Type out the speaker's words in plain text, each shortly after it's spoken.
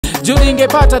Juu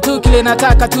ningepata tu kile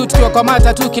nataka tu, tukiwa kwa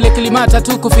mata tu, kile kilimata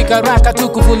tu, kufika raka tu,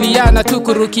 kuvuliana tu,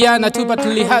 kurukiana tu,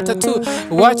 patulihata tu,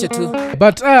 wache tu.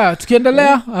 But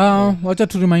tukiendelea, wacha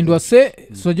tu remind wase,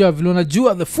 unajua vile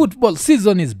unajua the football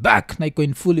season is back na iko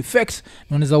in full effect.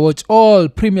 Unaweza watch all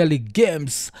Premier League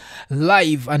games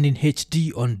live and in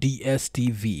HD on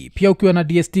DSTV. Pia ukiwa na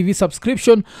DSTV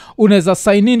subscription, unaweza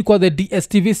sign in kwa the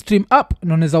DSTV stream app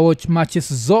na unaweza watch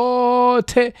matches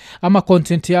zote ama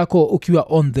content yako ukiwa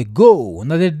on the go.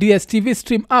 Na the DSTV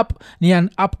stream app ni an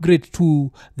upgrade to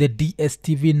the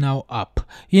DSTV Now app.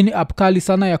 Hii ni app kali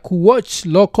sana ya kuwatch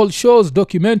local shows,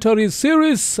 documentaries,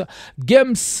 series,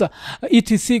 games,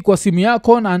 etc kwa simu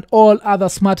yako and all other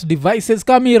smart devices.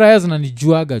 Kama iraya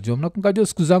zinanijuaga jo. Mnakumbuka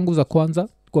siku zangu za kwanza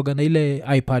kwa na ile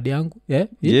iPad yangu, yeah.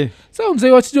 So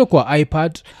unaweza watch jo kwa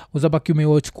iPad, uzabaki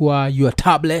umewatch kwa your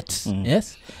tablet,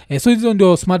 yes. So hizo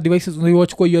ndio smart devices. Unaweza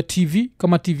watch kwa your TV,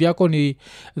 kama TV yako ni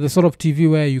the sort of TV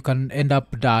where you can end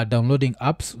up downloading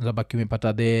apps, uzabaki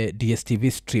umepata the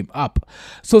DSTV stream app.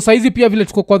 So saizi pia vile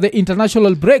tuko kwa the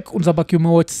international break, uzabaki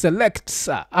umewatch select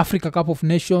Africa Cup of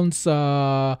Nations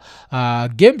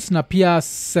games na pia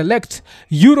select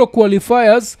Euro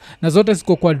qualifiers, na zote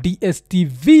ziko kwa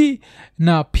DSTV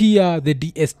na pia the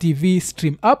DSTV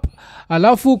stream app.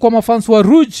 Alafu kwa mafans wa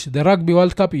Rouge, the Rugby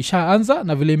World Cup ishaanza,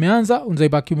 na vile imeanza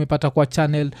unzaibaki umepata kwa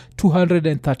channel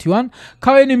 231.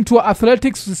 Kawe ni mtu wa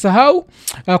athletics usisahau,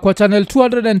 kwa channel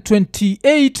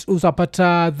 228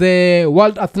 utapata the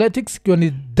World Athletics kiwa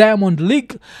ni Diamond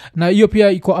League, na hiyo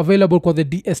pia iko available kwa the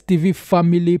DSTV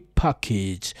family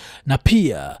package. Na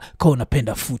pia kama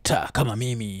unapenda futa kama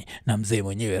mimi na mzee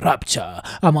mwenyewe Rapture,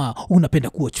 ama unapenda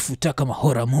kuwatch futa kama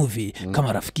horror movie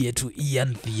kama rafiki yetu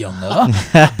Ian Thiongo,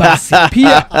 basi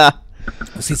pia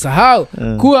usisahau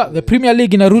kuwa the Premier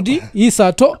League inarudi hii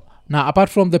sato. Na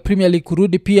apart from the Premier League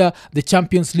kurudi, pia the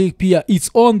Champions League pia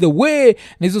it's on the way.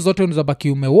 Na hizo zote unaweza baki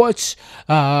umewatch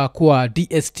kwa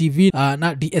DSTV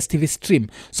na DSTV stream.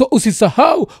 So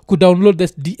usisahau kudownload the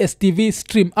DSTV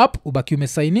stream app, ubaki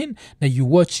umesign in na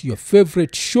you watch your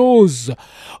favorite shows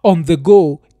on the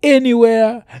go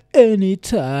anywhere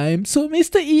anytime. So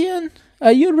Mr. Ian,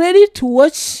 are you ready to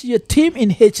watch your team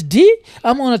in HD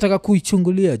ama unataka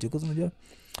kuichungulia jo? Kwa sababu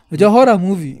unajua horror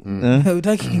movie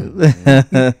utaki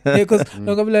because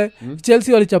kabla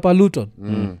Chelsea walichapa Luton,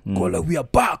 gola we are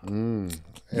back.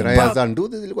 Raya za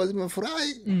Ndudhi zilikuwa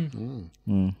zimefurahi.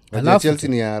 Alafu Chelsea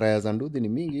ni Raya za Ndudhi ni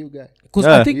mingi you guys. Because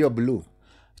I think you blue.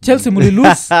 Chelsea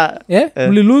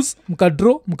mlilose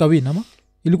mkadraw mkawin ama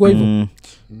ilikuwa hivyo?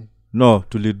 No,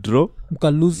 tulidraw,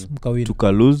 mkalose mkawin.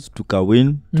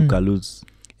 Tukawin, tukalose.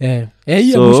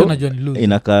 Hiyo mwisho najua ni lose.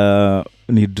 Inaka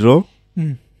ni draw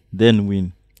then win.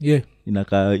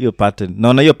 Inaka hiyo pattern.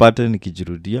 Naona hiyo pattern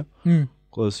ikijirudia.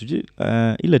 Kwa siji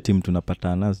ile team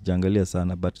tunapatana sijaangalia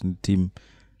sana, but ni team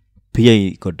pia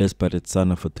iko desperate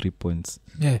sana for 3 points.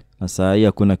 Na saa hii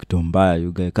hakuna kitu mbaya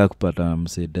you guys kupata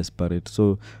mse desperate.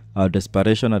 So our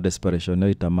desperation no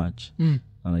itamatch.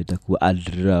 Na itakuwa a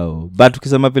draw. But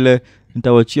ukisema vile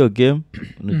nitawatch your game,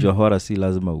 unajua horror si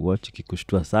lazima uwatch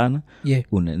kikushtua sana.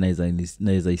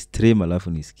 Naweza stream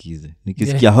alafu nisikize.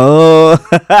 Nikisikia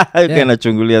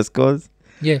nachungulia scores.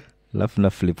 Alafu na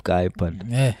flip ka iPad.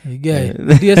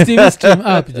 DSTV stream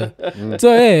app jo.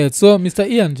 So Mr.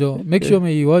 Ian jo, make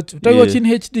sure you watch. Try watch in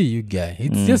HD you guys.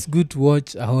 It's just good to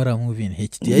watch a horror movie in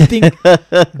HD. I think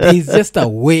there is just a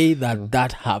way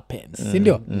that happens.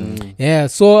 Sindio?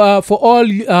 So for all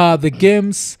the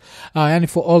games and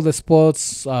for all the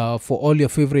sports, for all your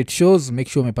favorite shows, make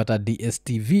sure umepata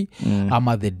DSTV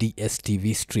ama the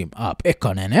DSTV stream app.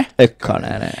 Ekonene.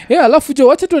 Alafu jo,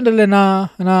 wacha tuendelee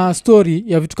na story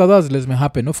ya vitu kadhaa zile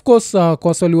zimehappen. Of course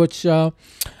kwa swali watch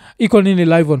iko nini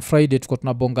live on Friday, tuko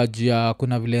tunabonga jia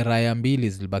kuna vile raya mbili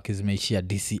zilibaki zimeishia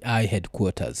DCI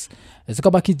headquarters.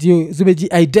 Zikabaki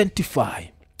zimeji-identify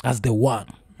as the one.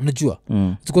 Unajua?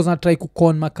 Ziko zinatry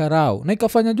kukon makarao. Na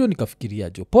ikafanya jo nikafikiria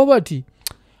jo, poverty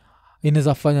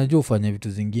inaweza fanya jo ufanye vitu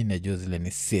zingine jo zile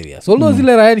ni serious. Although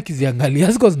zile raya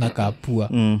nikiziangalia ziko zinakapua.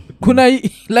 Kuna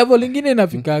level lingine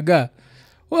inafikaga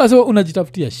so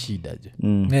unajitafutia shida je.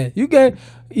 You guys,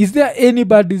 is there any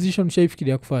bad decision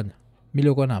shaifikiria kufanya?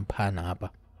 Milio kwa na mpana hapa.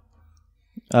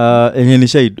 Enye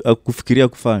nishai kufikiria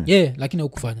kufanya. Lakini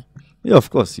hukufanya. Of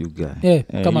course you guys.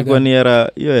 Kama gani?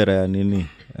 Hiyo era ya nini?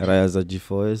 Era za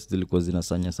G4S zilikuwa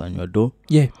zinasanywa do.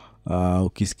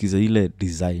 Ukisikiza ile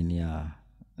design ya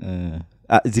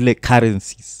zile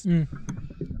currencies.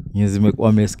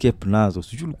 Wame-escape nazo.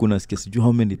 Sijui kuna sikia sijui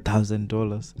how many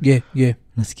 $1,000.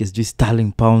 Nasikia sijui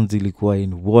sterling pounds ilikuwa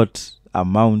in what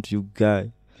amount you guys.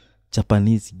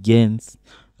 Japanese yens.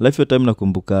 life time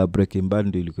nakumbuka Breaking Bad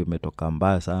ndio ilikuwa imetoka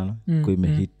mbaya sana kwa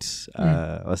imehit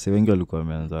wase wengi walikuwa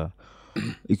wameanza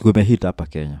ilikuwa imehit hapa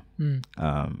Kenya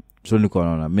so niko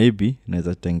naona maybe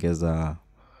naweza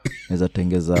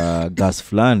tengeza gas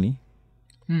fulani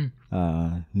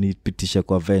nipitisha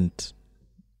kwa vent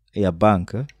ya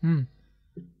bank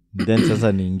then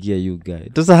sasa niingia you guy.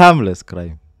 It was a harmless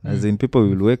crime as in people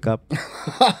will wake up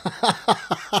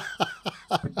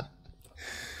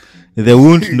they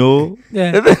won't know.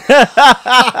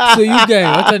 So you guy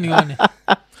wacha nione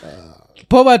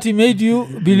poverty made you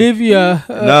believe you are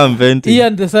now I'm venting.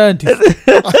 Ian the scientist.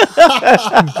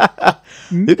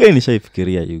 You guy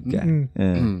nishaifikiria you guy.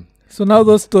 So now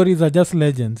those stories are just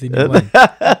legends in your mind.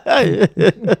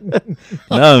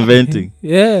 Now I'm venting.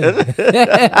 Yeah.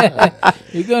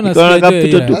 You're gonna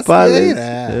kapita tu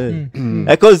pale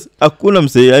because hakuna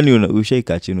msee yani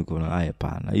ushaika chini kuna haya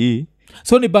pana hii.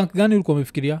 So ni bank gani ulikuwa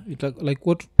umefikiria? Like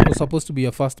what was supposed to be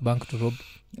your first bank to rob?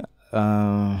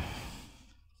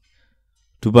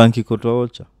 To banki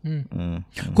kotoacha.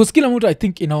 Because kila mtu I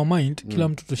think in our mind kila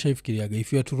mtu tushaifikiriaga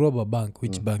if you are to rob a bank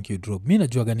which bank you'd rob. Mimi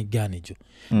najua gani jo.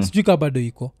 Sijui kama bado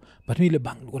iko but mimi ile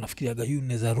bank nilikuwa nafikiriaga you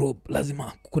unaweza rob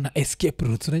lazima kuna escape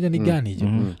routes. Unajua ni gani jo?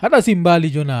 Hata si mbali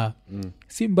jo na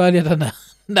si mbali hata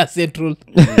na central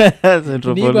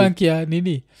ni bank ya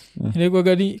nini inaitwa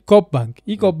gani Coop Bank.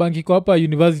 Hii Coop Bank iko hapa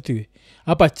university way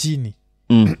hapa chini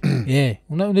yeah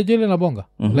unajua ile nabonga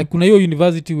like kuna hiyo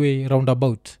university way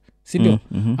roundabout sindio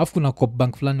afu kuna Coop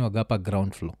Bank fulani waga hapa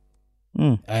ground floor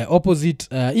opposite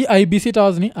IBC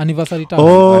Towers ni Anniversary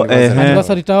Towers.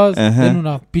 Anniversary Towers then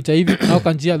unapita hivi na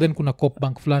ukanjia then kuna Coop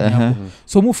Bank fulani hapo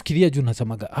so mufikiria juu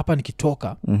nasemaga hapa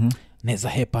nikitoka neza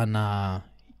hepa na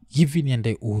hivi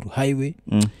niende Uhuru Highway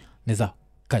neza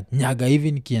kanyaga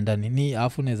hivi nikienda nini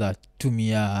afu neza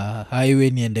tumia highway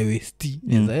niende West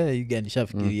neza you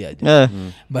nishafikiria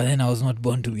but then I was not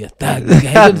born to be a thug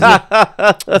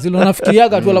zilo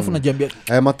nafikiriaga tu alafu najiambia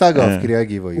mataga wafikiriaga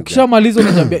hivyo ukishamaliza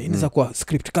unajiambia inaweza kuwa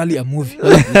script kali ya movie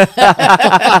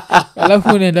alafu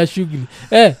unaenda shughuli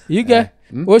you guys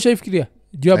washafikiria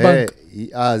juu ya bank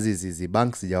zizi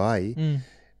bank sijawahi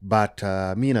but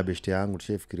mi na beshte yangu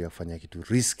tushafikiria kufanya kitu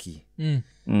risky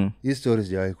hii story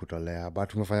sijawahi kutolea but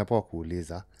tumefanya poa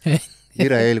kuuliza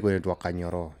Israeli kwenye tuwa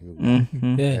Kanyoro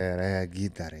raya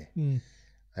Githare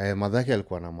madhaki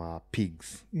alikuwa na ma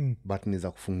pigs but ni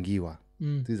za kufungiwa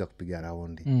si za kupiga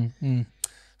raundi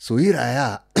so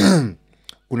iraya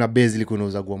kuna base ilikuwa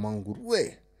inauzagwa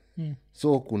manguruwe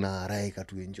so kuna raya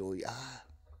ikatuenjoy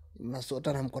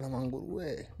mnasota na mkona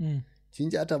manguruwe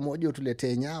chinja hata moja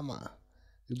utuletee nyama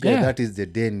that is the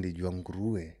den lijua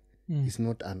nguruwe it's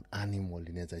not an animal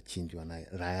inaweza chinjwa na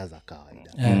raya za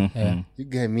kawaida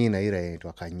yuga mi na ira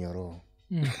inaitwa Kanyoro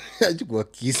achukua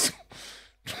kisu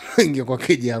ingia kwa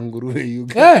keji ya nguruwe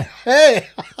yuga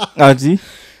ati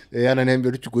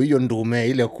ananiambia tuchukue hiyo ndume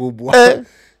ile kubwa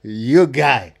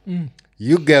yuga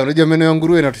unajua meno ya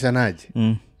nguruwe inatoshanaje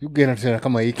yuga inatoshana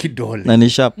kama hii kidole na ni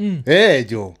sharp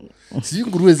jo sijui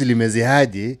nguruwe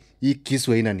zilimezeaje hii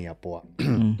kisu haina ni yapoa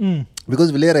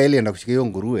because vile Raeli enda kushika hiyo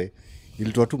nguruwe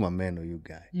ilitoa tu mameno you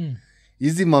guy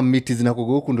hizi mamiti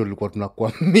zinakoga huku ndo tulikuwa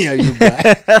tunakwamia you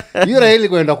guy hiyo Raeli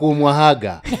kwenda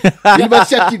kuumwahaga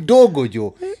ilibakisha kidogo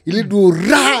jo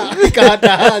ilidura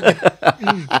ikahatahaga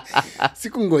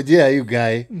siku ngojea you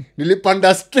guy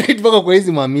nilipanda straight mpaka kwa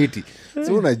hizi mamiti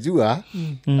so unajua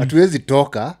hatuwezi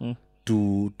toka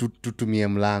tutumie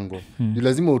mlango ni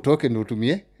lazima utoke ndio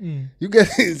utumie you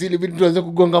guys zilibidi tuanze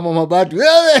kugonga mabati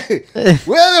wewe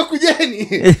kujeni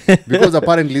because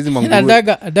apparently hizi manguruwe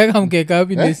daga mkeka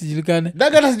wapi ndio sijulikane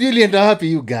daga hata sijui ilienda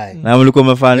wapi you guy na mlikuwa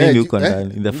mafanya nini huko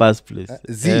ndani in the first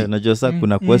place najua sasa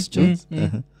kuna questions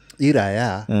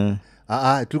iraya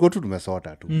tulikuwa tu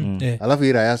tumesota tu alafu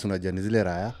iraya unajua ni zile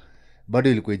raya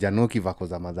bado ilikuwa ijanoki vako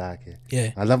za madhake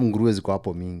alafu nguruwe ziko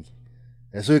hapo mingi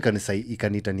so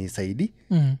ikanita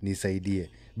nisaidie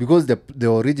because the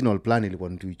original plan ilikuwa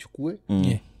nituichukue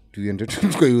tuende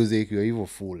tukaiuze ikiwa hivyo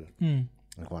full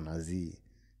alikuwa nazi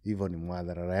hivyo ni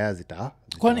mwadhara raya zita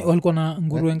kwani walikuwa na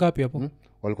nguruwe ngapi hapo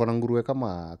walikuwa na nguruwe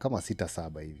kama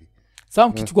 6-7 hivi sasa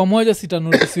mkichukua moja sita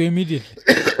notice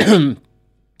immediately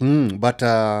but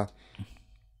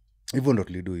hivyo ndo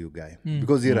tulidu you guy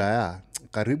because hii raya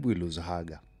karibu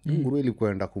iluzahaga nguruwe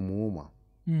ilikwenda kumuuma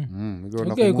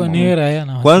okay, kwa nira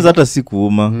yana kwanza hata si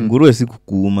kuuma nguruwe si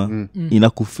kuuma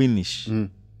inakufinish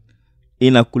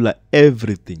inakula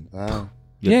everything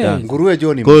nguruwe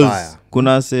jo ni mbaya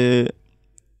kuna se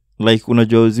like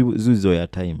unajua zuzo ya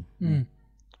time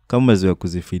kama umezoea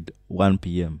kuzifeed 1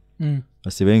 pm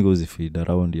wasi wengi uzifeed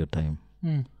around your time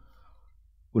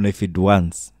unaifeed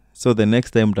once so the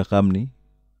next time utakamni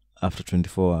after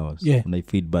 24 hours Yeah.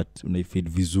 unaifeed but unaifeed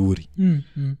vizuri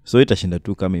so itashinda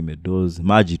tu kama imedoze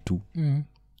maji tu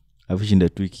afishinda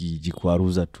tu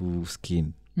ikijikwaruza tu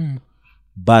skin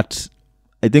but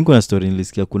I think kuna story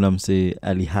nilisikia kuna mse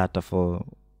alihata for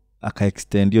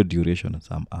aka-extend your duration of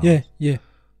some hours. Yeah.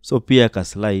 So pia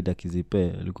akaslide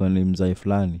akizipe alikuwa ni mzai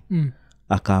fulani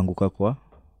akaanguka kwa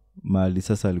mali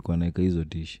sasa alikuwa naeka hizo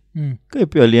dish kai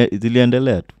pia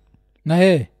ziliendelea tu na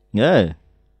yeah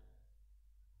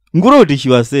nguru dish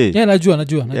wase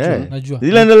yeah najua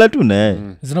ziliendelea tu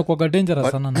na zinakuwa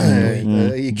dangerous sana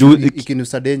na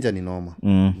ikinusa danger ni noma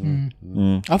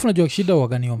afu najua shida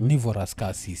wagani omnivorous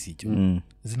ka sisi jo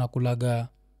zinakulaga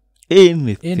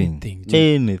anything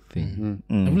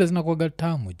na vile zinakuwaga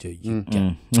tamu jo you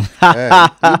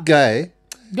guy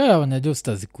gaya wanajua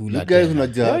stazikula you guys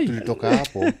unajua tulitoka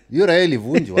hapo hiyo raha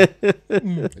ilivunjwa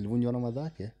ilivunjwa na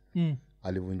madhake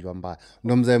alivunjwa mbaya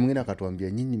ndo mzee mwingine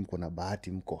akatuambia nyinyi mko na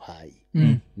bahati mko hai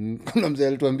kuna mzee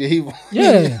alituambia hivyo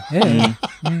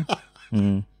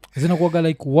zinakuwaga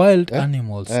like wild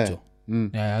animals jo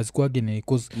azikuwagi ni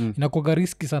cause inakuwaga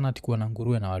riski sana atikuwa na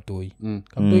nguruwe na watoi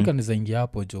kamtoi kanizaingia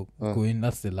hapo jo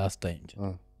that's the last time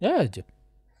jo jo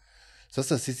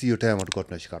sasa sisi hiyo time tulikuwa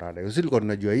tunashika rada sisi tulikuwa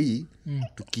tunajua hii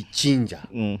tukichinja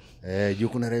juu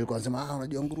kuna rail kwa sema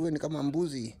unajua nguruwe ni kama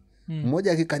mbuzi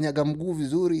mmoja akikanyaga mguu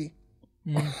vizuri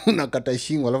unakata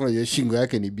shingo alafu unajua shingo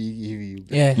yake ni big hivi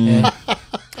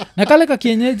na kale ka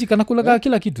kienyeji kanakulaga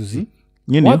kila kitu zi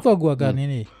watu waguaga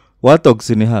nini watox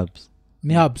ni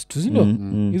herbs tu zindo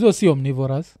hizo si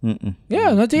omnivorous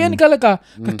nachegeni kale ka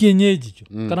kienyeji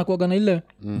jo kanakuaga na ile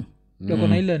yako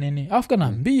na ile nini afu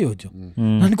na mbio jo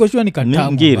na nikoshua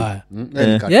nikatamu mbaya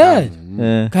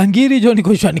kangiri jo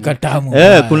nikoshua nikatamu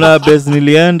kuna base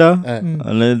nilienda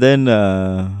and then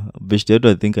best yetu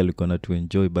I think alikuwa na to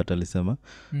enjoy but alisema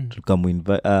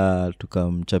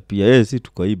tukamchapia si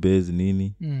tuko hii base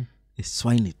nini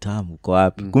swine tamu kwa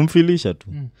wapi kumfilisha tu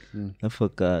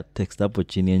nafaka text hapo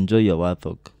chini enjoy your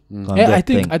warthog I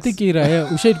think ira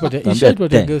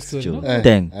ushaitpatia guest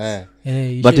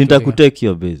but nitakutake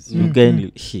your base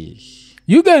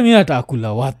you guy me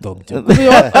atakula warthog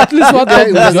at least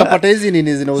warthog unapata hizi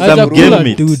nini zinauza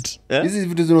nguruwe hizi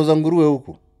vitu zinauza nguruwe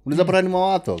huko unaweza pata ni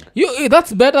warthog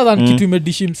that's better than kitu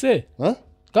imedishi mse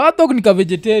kawathog ni ka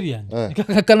vegetarian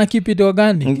kana kipito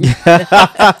organic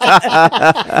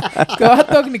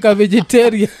kawathog ni ka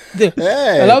vegetarian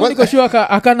alafu nikoshua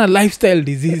akana lifestyle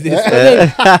diseases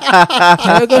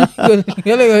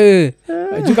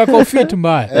juka kofit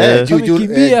mbaya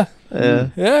kimbia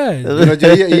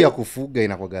unajua hii ya kufuga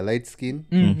inakwaga light skin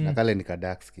na kale ni ka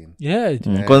dark skin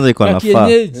kwanza iko na faa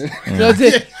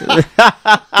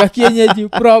kakienyeji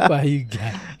proper higa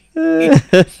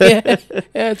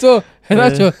so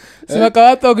nacho sema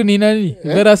kawathog ni nani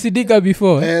verasidika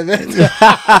before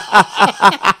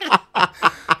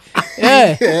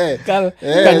ka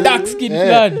dark skin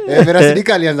fulani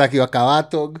verasidika alianza akiwa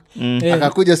kawathog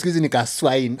akakuja siku hizi ni ka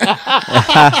swine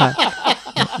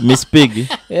Miss Piggy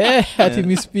ati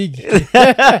Miss Piggy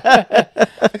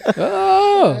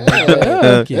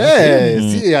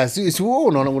si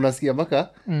unasikia mpaka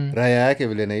raya yake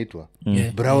vile naitwa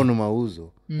brown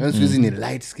mauzo siku hizi ni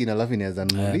light skin alafu inaweza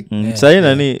nuli sahii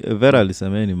nani Vera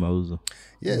alisemea ni mauzo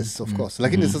yes of course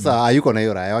lakini sasa hayuko na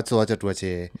hiyo raya wacha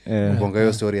tuache mgonga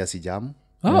hiyo story ya sijamu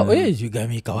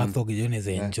jugami kawathog jo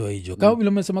neza enjoy jo kama vile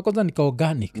umesema kwanza ni ka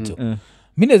organic jo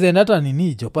mi nezaenda hata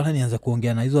nini jo pana nianza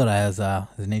kuongea na hizo raya za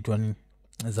zinaitwa nini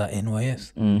za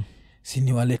NYS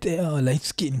siniwaletea light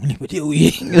skin mnipatie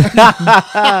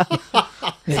uinga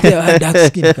letea dark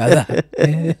skin kadhaa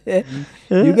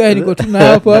yuga niko tuna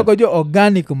hapo wako jo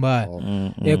organic mbaya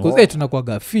kuze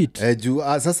tunakuwaga fit juu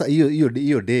sasa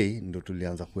hiyo day ndo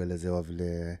tulianza kuelezewa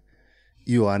vile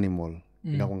hiyo animal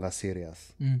inakuanga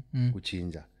serious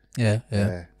kuchinja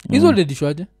hizo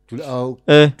dedishwaje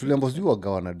tuliamba sijui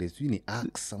wagawana de sijui ni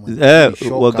axe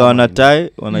wagawana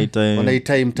tai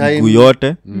wanaitai mguu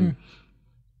yote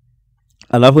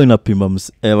alafu inapima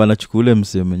wanachukua ule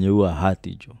msee mwenye huwa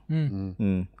hati jo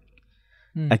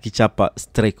akichapa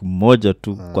strike moja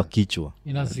tu kwa kichwa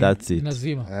that's it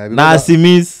na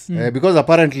asimis because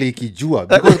apparently ikijua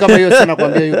because kama hiyo sana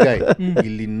kwambia you guy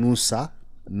ilinusa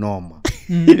noma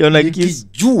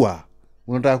ikijua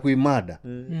unataka kuimada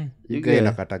yuga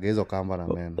inakataga hizo kamba na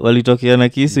meno walitokea na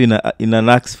kisu ina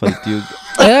nax fight yuga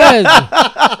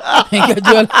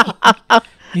ikajua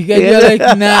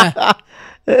like na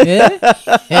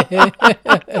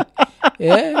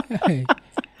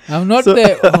I'm not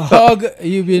the hog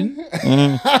you've been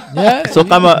so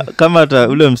kama hata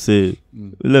ule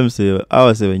mse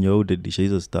awase wenye udedisha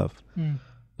hizo stuff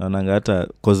naonanga hata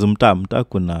kozi mtaa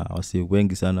kuna wasi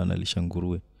wengi sana wanalisha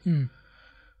nguruwe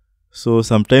So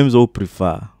sometimes wao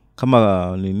prefer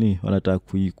kama nini wanataka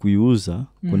kuiuza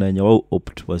kuna wenye wao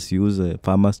opt wasiuze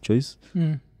farmers choice.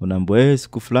 Unaambiwa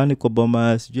siku fulani kwa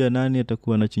boma sijui nani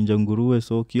atakuwa anachinja nguruwe,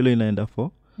 so kilo inaenda for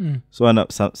so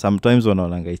sometimes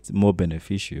wanaona it's more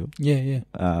beneficial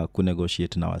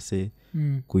kunegotiate na wase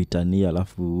kuitania,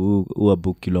 alafu huwa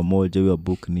book kilo moja, huwa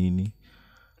book nini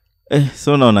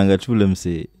so naona tule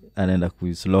mse anaenda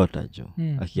kuislaughter jo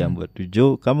akiambiwa tu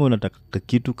jo kama unataka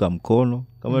kitu kama mkono,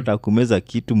 kama unataka kumeza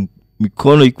kitu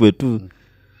mikono ikwe tu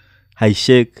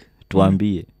haishake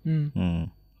tuambie.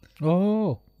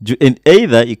 Oh, and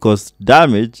either it cause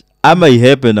damage ama it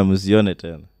happen na msione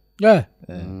tena.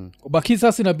 Baki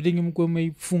sasa inabidi mko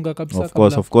umeifunga kabisa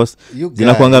kabla. Of course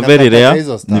zinakuanga very rare,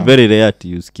 ni very rare to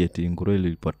use kiti nguruwe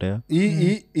ilipotea.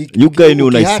 You guys ni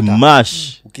una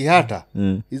smash ukihata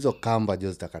hizo kamba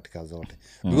just katika zote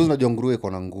because unajua nguruwe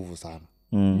iko na nguvu sana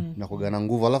na kugana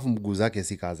nguvu, alafu mguu zake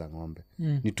si kaza ng'ombe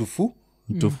ni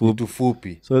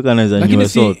tufupi so kanaweza niwe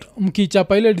soto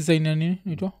mkichapa ile design ya nini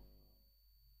inaitwa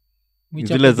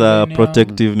zile za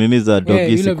protective nini za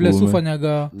doggy siku vile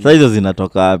sufanyaga sasa hizo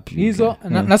zinatoka wapi hizo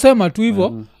nasema tu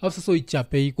hivyo au sasa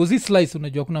ichape hii cuz slice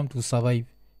unajua kuna mtu survive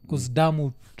cuz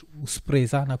damu spray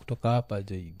sana kutoka hapa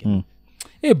jo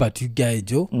hii but you guys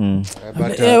jo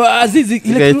azizi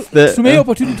ile tumeiyo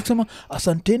opportunity kusema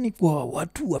asanteni kwa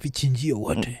watu wa vichinjio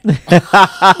wote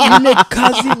ile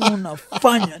kazi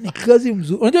mnafanya ni kazi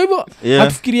mzuri unajua hivyo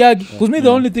hatufikiriagi cuz me the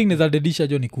only thing is that the dish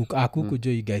jo ni cook kuku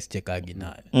jo you guys checkagi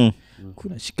nayo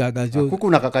kuna shikaga jo kuku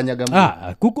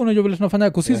unakakanyaga kuku unajua vile tunafanya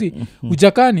kwa sisi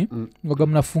ujakani waga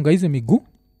mnafunga hizo miguu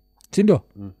si ndio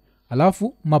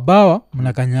alafu mabawa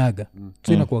mnakanyaga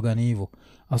so inakuwa gani hivyo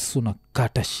asu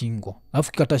unakata shingo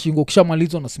alafu kikata shingo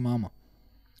ukishamaliza unasimama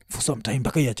for some time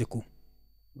mpaka iache ku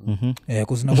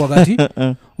kuzinakuwa gati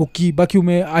ukibaki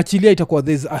umeachilia itakuwa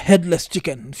there's a headless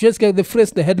chicken the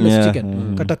phrase the headless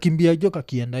chicken kata kimbia jo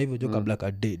kakienda hivyo jo kabla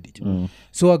ka dead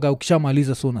so aga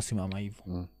ukishamaliza so unasimama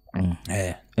hivyo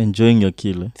enjoying your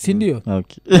kill si ndio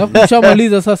alafu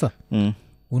ukishamaliza sasa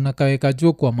unakaweka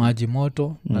juu kwa maji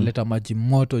moto naleta maji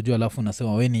moto juu alafu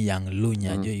unasema we ni young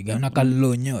lunya jo iga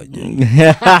unakalonyo jo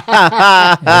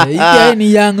iga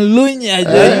ni young lunya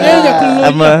jo iga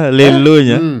ama le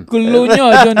lunya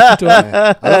kulonyo jo nito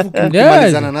alafu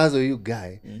kumalizana nazo you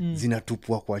guy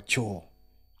zinatupwa kwa choo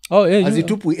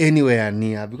azitupwi anywhere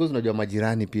near because unajua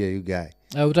majirani pia you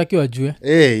guy utakiwa juu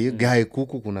you guy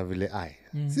kuku kuna vile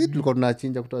si tulikuwa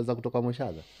tunachinja kutoka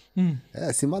Moshadha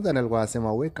si mother alikuwa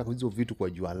anasema weka hizo vitu kwa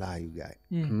jua la you guy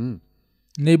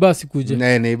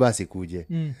neighbor sikuje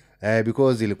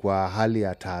because ilikuwa hali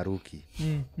ya taharuki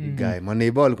guy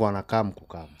maneighbor alikuwa anakaa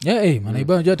mkukama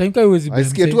maneighbor unajua taimka huwezi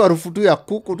asikie tu harufu tu ya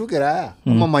kuku tu kiraya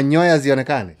kama manyoya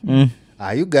zionekane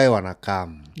you guy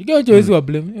wanakam you guy huwezi wa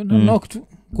blame knock tu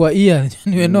kwa ear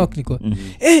niwe knock niko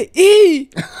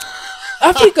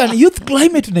African youth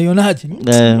climate unaionaje?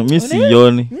 Mimi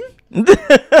sioni.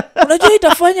 Unajua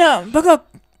itafanya mpaka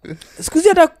sikuzi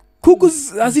hata kuku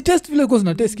azitest vile kwa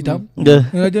zina test kitabu.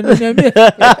 Unajua niambia.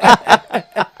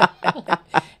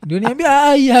 Ndio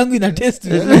niambia yangu ina test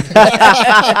vile.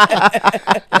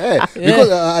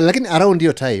 Because lakini around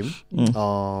your time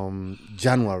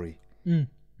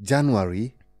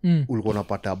January ulikuwa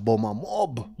unapata boma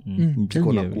mob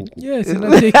kiko na kuku. Yes,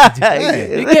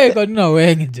 ina kwa nina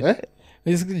wengi.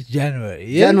 January.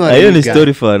 Hiyo ni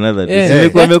story for another day.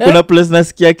 Nilikuwa kuna place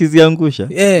nasikia kiziangusha.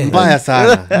 Mbaya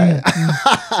sana.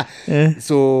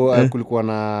 So kulikuwa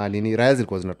na nini raya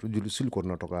zilikuwa zinatujulikuwa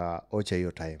tunatoka Ocha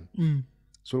hiyo time.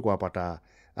 So ulikuwa unapata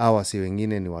hawa si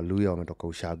wengine ni Waluya wametoka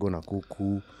Ushago na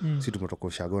kuku. Sisi tumetoka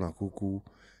Ushago na kuku.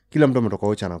 Kila mtu ametoka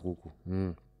Ocha na kuku.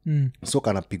 So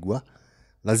kanapigwa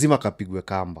lazima kapigwe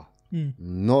kamba.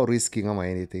 No risking ama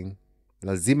anything.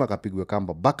 Lazima kapigwe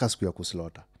kamba baka siku ya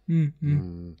kuslaughter.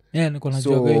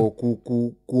 So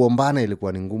kuombana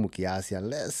ilikuwa ni ngumu kiasi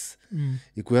unless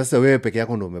ikuasa wewe peke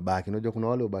yako ndio umebaki. Unajua kuna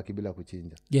wale ubaki bila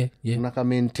kuchinja. Unaka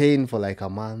maintain for like a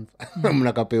month.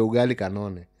 Mnakapea ugali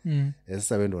kanone.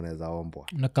 Sasa wewe ndio unaweza ombwa.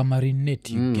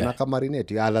 Unakamarinate.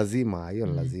 Unakamarinate. Lazima, hiyo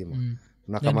ni lazima.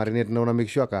 Unakamarinate na una make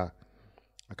sure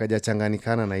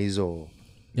akajachanganikana na hizo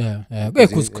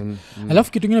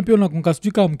alafu kitu ngine pia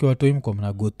unakunkasijui kama mke watoi mko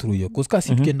mna go through hiyo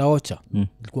kuskasi tukienda Ocha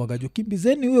ilikuwa gajo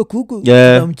kimbizeni huyo kuku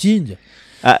mchinja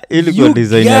ilikuwa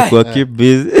design ya kwa keep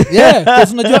busy kwa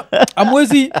unajua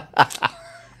amwezi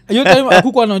hiyo time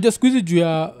akuko anaonja siku hizi juu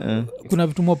ya kuna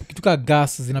vitu mob kituka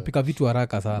gas zinapika vitu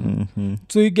haraka sana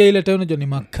so ile ile time unajua ni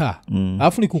makaa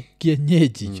alafu ni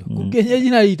kukienyeji kukienyeji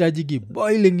na inahitaji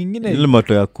boiling nyingine ile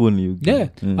moto ya kuni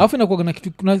alafu inakuwa na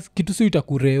kitu si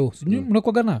itakureo sijui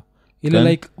mnakuwa na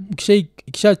ile like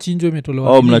ikishachinjwa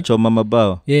imetolewa mnachoma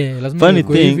mabawa lazima funny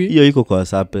thing hiyo iko kwa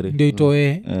sapere ndio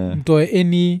mtoe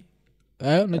any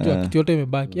unajua kitu yote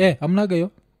imebaki hamnaga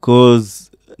hiyo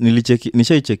cause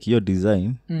nishaicheki hiyo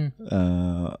design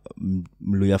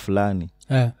mluya fulani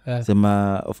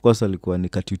sema of course alikuwa ni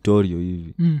tutorial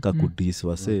hivi kakudis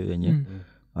wase yenye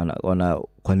wana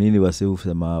kwa nini wase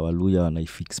usema waluya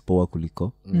wanaifix poa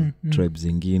kuliko tribes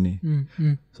zingine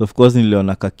so of course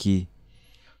niliona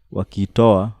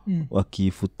wakitoa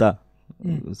wakifuta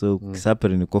so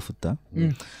kisapere ni kofuta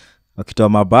wakitoa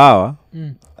mabawa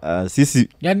sisi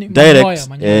yani direct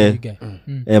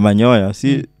manyoya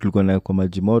si tulikuwa na kwa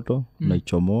maji moto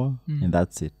naichomoa and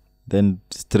that's it then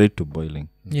straight to boiling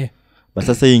but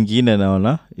sasa ingine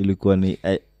naona ilikuwa ni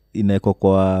inaekwa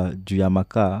kwa juu ya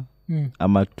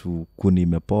ama kuni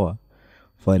imepoa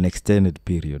for an extended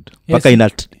period paka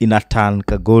ina turn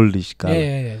ka goldish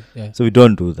color so we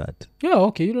don't do that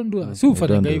okay you don't do that si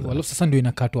ufanya hivyo alafu sasa ndio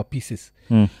inakatwa pieces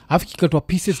afu kikatwa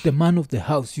pieces the man of the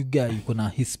house you guy yuko na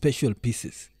his special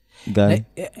pieces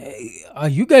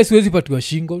you guys wezi patiwa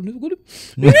shingo mimi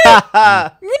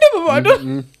baba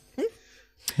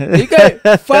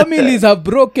families are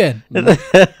broken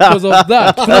because of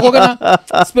that kuna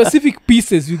specific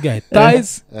pieces you guys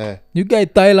thighs you guys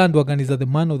Thailand organize the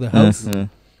man of the house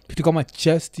kitu kama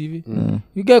chest hivi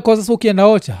you guys cause so ukienda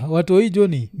ocha watu hiyo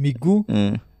ni miguu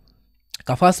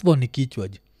ka firstborn ni kichwa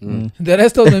the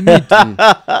rest of the meat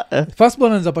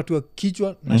firstborn anapatiwa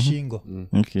kichwa na shingo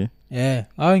okay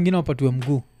hao wengine wapatiwe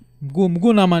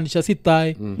mguu na maanisha si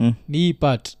thigh ni hii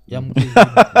part ya mguu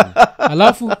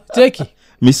alafu cheki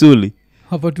misuli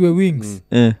wapatiwe wings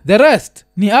the rest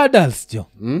ni adults jo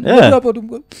hapo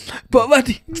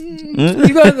poverty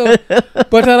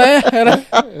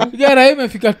patara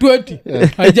imefika 20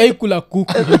 hajaikula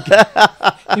kuku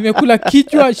imekula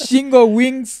kichwa shingo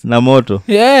wings na moto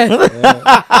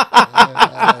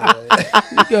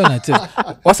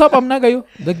wasapa mnaga hiyo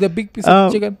like the big piece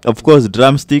of chicken of course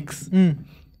drumsticks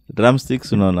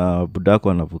unaona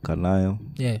budako anavuka nayo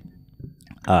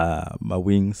ma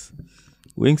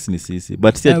wings ni sisi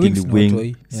but si ati ni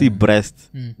wing si breast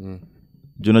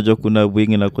junajua kuna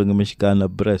wing inakuwa imeshikana na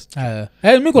breast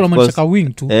mimi kuna manchaka wing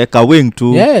tu ka wing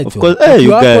tu of course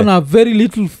you have na very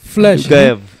little flesh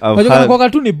kwa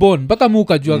tu ni bone mpaka mimi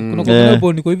ukajua kuna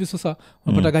bone kwa hivi sasa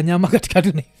unapata nyama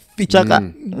katikati na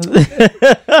fichaka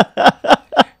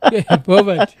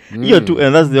poverty hiyo tu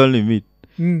and that's the only meat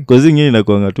cause ingine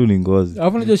inakuanga tu ni ngozi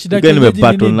hapo unajua shida yake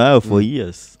nimebattle nayo for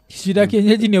years shida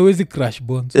kienyeji ni hawezi crash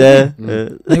bones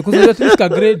kuzuri tu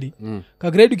kagrade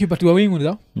ukipatiwa wingu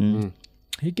ndio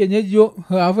hii kienyeji yo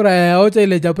afra yaocha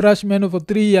ile jabrash man for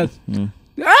 3 years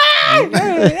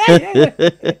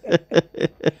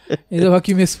ile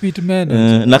wakime speed man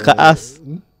na kaas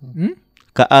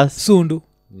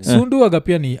sundu waga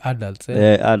pia ni adults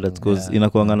adults cause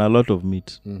inakuanga na a lot of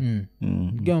meat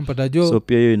mpata jo so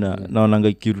pia hiyo naonanga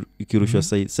ikirushwa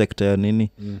sector ya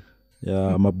nini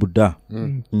ya mabuda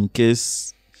in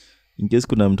case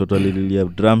kuna mtoto alililia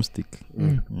drumstick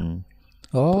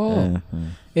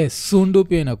sundu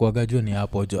pia inakuaga juu ni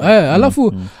hapo jo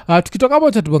alafu tukitoka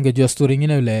hapo cha tubongejua story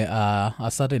ingine yule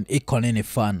a certain economy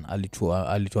fan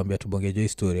alituambia tubongejua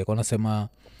story akonasema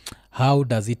how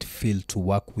does it feel to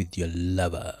work with your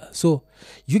lover so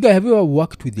you guys have you ever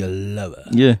worked with your lover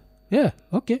yeah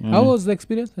okay how was the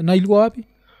experience na ilikuwa wapi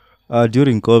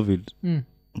during covid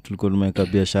tulikuwa tumeweka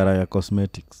biashara ya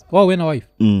cosmetics wewe na wife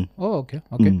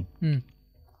okay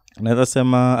naweza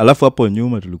sema alafu hapo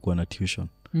nyuma tulikuwa na tuition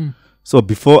so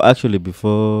before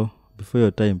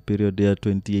your time period ya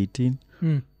 2018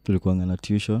 tulikuwa na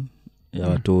tuition ya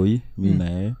watoi mimi na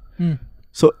yeye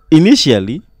so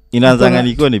initially inaanzanga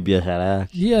nikiwa ni biashara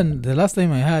yake and the last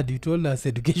time I heard you told us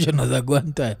education was a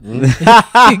one time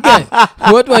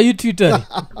what were you tutoring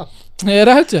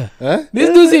Racha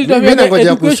this dude is talking about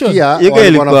education you guys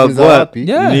ilikuwa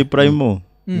ni primo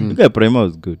you guys primo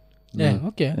was good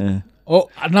okay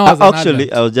now as actually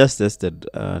I was just tested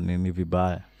ni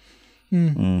vibaya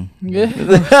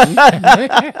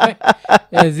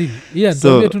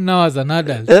so tu now as an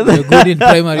adult you're good in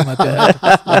primary mathematics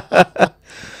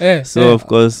so of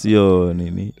course yo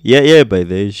nini yeah by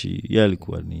the way she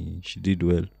alikuwa she did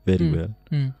well very well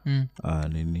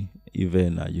nini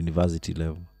even at university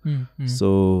level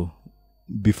so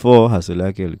before hustle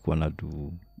yake alikuwa na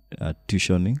do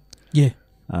tuitioning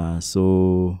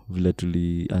so vile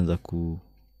tulianza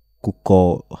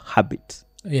kuko habit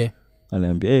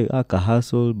aliambia aka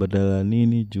hustle badala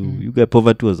nini juu you guy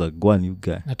poverty was a gwan you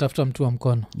guy natafuta mtu wa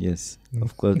mkono yes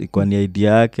of course iko ni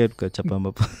idea yake tukachapa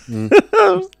mapo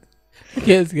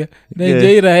Yes,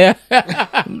 naenjoy raya.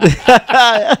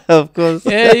 Of course.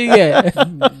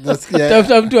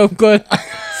 Tafuta mtu wa mkono,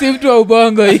 si mtu wa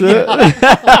ubongo hii.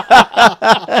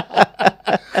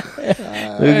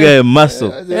 Uge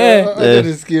muscle.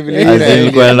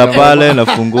 Alikuwa na pale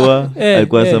nafungua.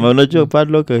 Alikuwa sema unajua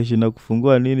padlock haishinda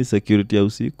kufungua nini security ya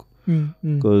usiku.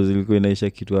 Because ilikuwa inaisha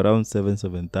kitu around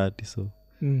 7:30 so.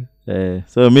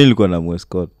 So mimi nilikuwa na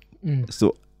mwescot.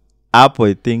 So hapo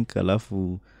I think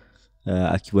alafu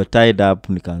akiwa tied up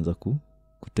nikaanza ku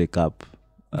take up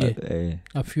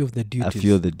a few of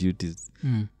the duties.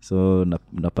 So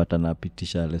napata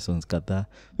napitisha lessons kadhaa.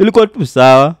 Ilikuwa tu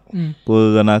sawa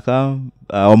cause anaka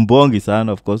mbongi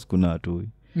sana of course kuna watu.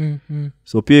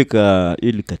 So pia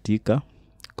ili katika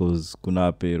cause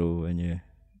kuna pero wenye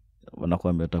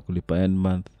wanakuambia utakulipa end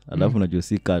month alafu unajua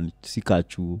sika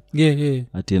chuo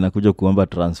ati anakuja kuomba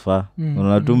transfer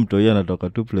unaona tu mtu yeye anatoka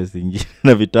tu place nyingine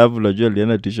na vitabu unajua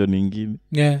alienda tuition nyingine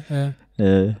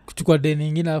kuchukua deni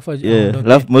nyingine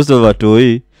alafu most of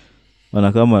watoi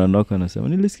wanakama wananoka nasema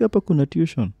nilisikia hapa kuna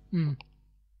tuition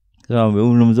kama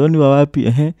unamzoni wa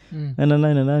wapi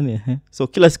nani so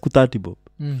kila siku 30 bob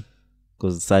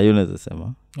cause saa hiyo naweza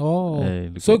sema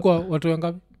so kwa watu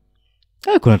wangapi?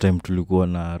 Kuna time tulikuwa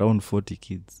na around 40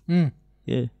 kids.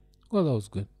 Well, that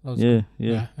was good.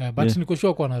 But niko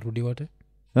sure kwa narudi wote.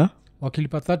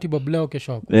 Wakilipa 30 bob leo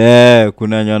kesho hapo.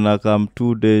 Kuna nyona come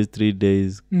 2 days 3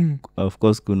 days. Of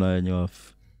course kuna nyona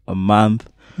a month.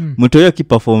 Mtu yeye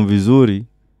akiperform vizuri,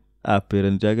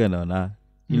 parent yake anaona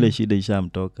ile shida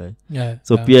ishamtoka.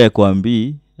 So pia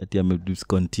yakwambii ati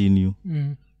amediscontinue.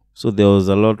 So there was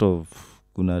a lot of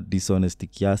kuna dishonesty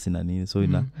kiasi na nini so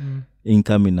ina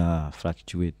income ina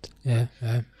fluctuate.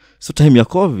 So time ya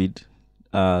COVID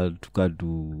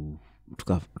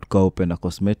tuka open a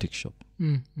cosmetic shop.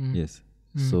 Yes.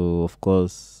 So of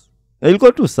course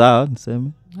ilikuwa tu sawa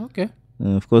niseme.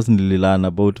 Of course nililana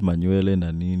about manuele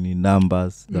na nini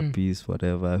numbers the piece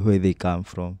whatever where they come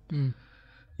from.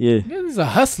 This is a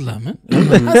hustler, man.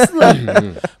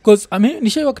 Hustler. Because I mean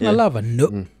nishai work na lava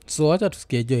no. So acha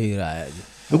tusikiejeo iraya.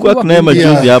 Kwa kuna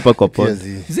majuzi hapa kwa pod.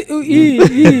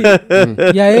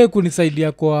 Yeye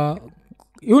kunisaidia kwa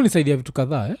unisaidia vitu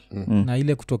kadhaa na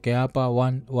ile kutokea hapa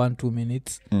 1-2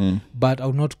 minutes but I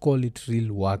will not call it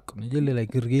real work. Unajua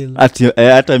like real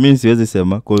hata mimi siwezi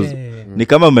sema cause ni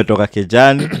kama umetoka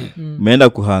kejani umeenda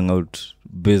kuhang out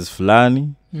base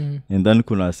fulani and then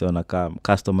kuna wasiona kama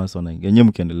customers wanaingia nyewe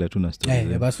mkiendelea tu na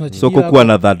story so kuwa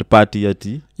na third party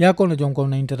ati yako unajua mko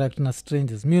una interact na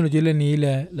strangers. Mimi unajua ile ni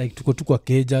ile like tuko kwa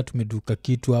keja tumeduka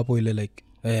kitu hapo ile like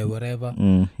whatever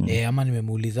ama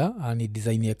nimemuuliza ani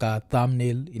design ya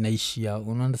thumbnail inaishia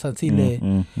unaona sasa ile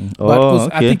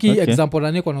but I think example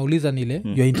nani kwa nauliza ni ile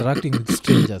you are interacting with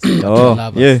strangers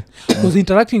because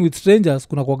interacting with strangers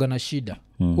kuna kuaga na shida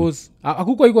because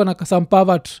hakuko iko na some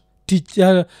pervert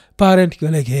teacher parent go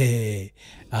like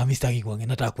mistaki kuongea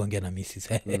nataka kuongea na missus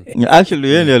actually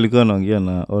yeye alikuwa anaongea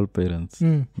na all parents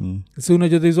so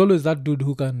unajua there is always that dude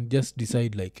who can just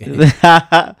decide like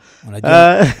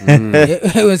unajua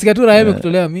unasikia tu raha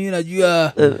kutolea mimi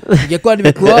najua ingekuwa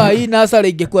nimekuoa hii nasara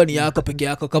ingekuwa ni yako peke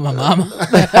yako kama mama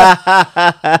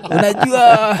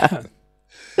unajua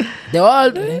the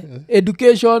World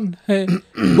Education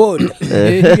Board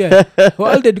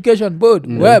World Education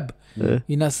Board web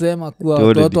inasema kuwa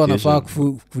watoto wanafaa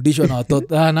kufundishwa na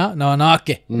watoto na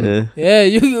wanawake.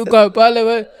 Yuko pale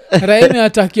wewe Raimi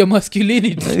atakia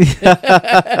masculinity.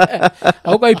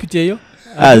 Hauko ipitia hiyo?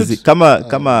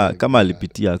 Kama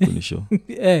alipitia kunisho.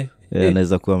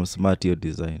 Anaweza kuwa smart hiyo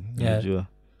design. Unajua.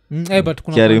 But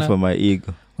kuna caring for my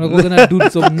ego. Kuna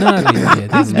dudes of nari.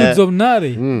 These dudes of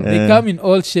nari they come in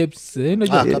all shapes.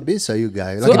 Kabisa you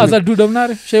guys. So as a dude of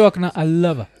nari shaiwa kana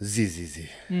alava. Zizi.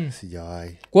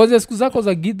 Sijawahi. Kwanza siku zako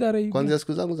za gidare. Kwanza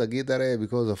siku zangu za gidare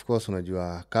because of course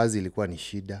unajua kazi ilikuwa ni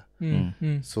shida.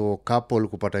 So couple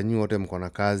kupata nyinyi wote mko na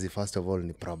kazi first of all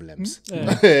ni problems.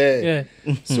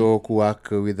 So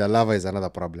kuwork with a lover is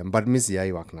another problem. But mimi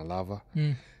sijai work na lover.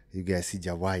 You guys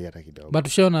sijawahi hata kidogo. But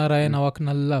ushaona raha na work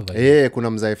na lover.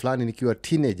 Kuna mzai fulani nikiwa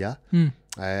teenager.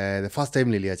 The first time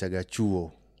niliachaga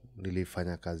chuo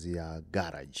nilifanya kazi ya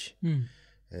garage.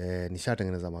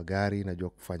 Nishatengeneza magari, najua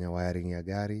kufanya wiring ya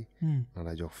gari na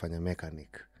najua kufanya mechanic.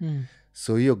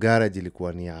 So hiyo garage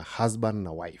ilikuwa ni ya husband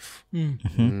na wife.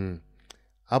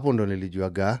 Hapo ndo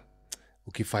nilijuaga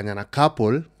ukifanya na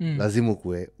couple lazima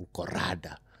ukue uko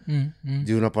rada.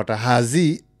 Juu unapata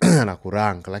hazi na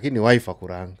kurank lakini wife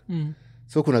akurank.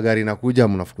 So kuna gari inakuja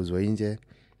mnafukuzwa nje.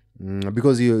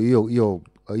 Because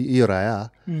hiyo raya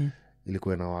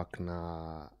ilikuwa na work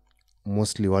na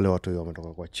mostly wale watu wametoka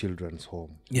kwa children's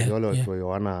home. Wale watu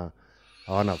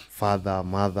hawana father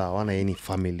mother, hawana any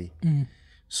family.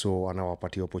 So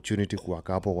anawapatia opportunity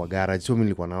kuwaka hapo kwa garage. So mimi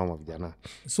nilikuwa nao mavijana.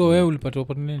 So wewe ulipata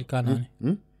opportunity kana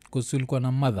nani? Because ulikuwa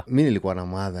na mother. Mimi nilikuwa na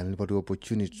mother, nilipata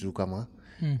opportunity tu kama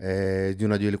juu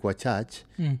najua ilikuwa church.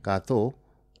 Katho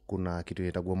kuna kitu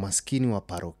inaitwa maskini wa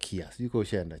parokia. Siko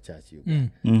ushaenda church hiyo.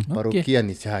 Parokia okay.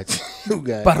 Ni church.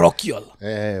 Parochial.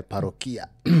 Parokia.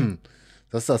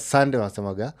 Sasa Sunday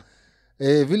wanasemaga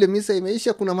vile misa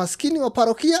imeisha kuna maskini wa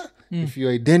parokia. If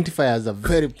you identify as a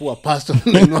very poor person,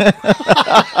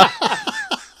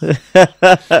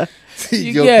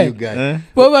 see joke you guys.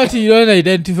 Poverty you don't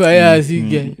identify as you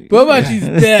get. Poverty is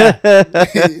there.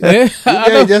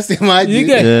 You just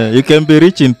imagine. You can be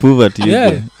rich in poverty.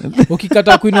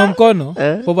 Ukikata kuinua mkono,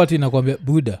 poverty inakwambia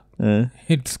Buddha.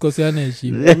 Tusikosiane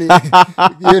heshima.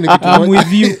 Hiyo ni kitu I'm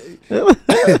with you.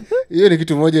 Hiyo ni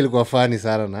kitu moja ilikuwa funny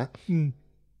sana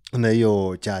na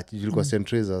hiyo church ilikuwa St.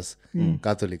 Teresa's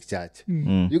Catholic Church.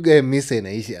 You guys misa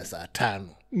inaishi ya saa 5.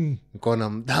 Mkona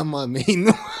mdama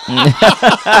ameinua.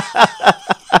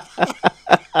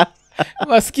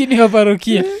 Maskini wa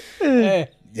parokia.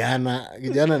 Kijana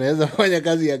naweza fanya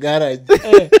kazi ya garage.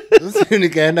 Sasa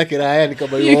nikaenda kiraya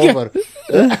nikabai over.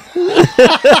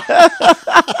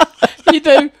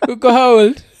 Ita uko how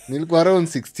old? Nilikuwa around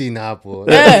 16 hapo.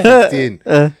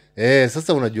 16.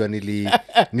 Sasa unajua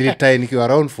nilitai nikiwa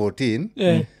around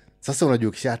 14. Sasa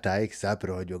unajua kishatai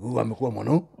kisapiro unajua amekuwa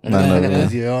mwana anafanya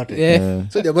kazi yote.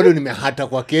 So ja bado nimehata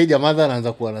kwa keja mother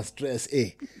anaanza kuwa na stress.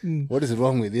 What is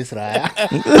wrong with this raya?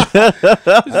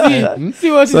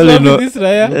 See what is wrong with this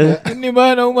raya? Ni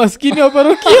maana umaskini wa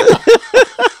parokia.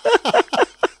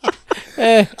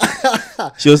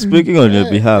 She was speaking on your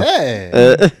behalf.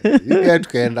 You get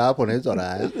tukaenda hapo na hizo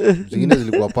raya. Zingine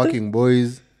zilikuwa parking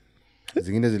boys,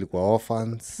 zingine zilikuwa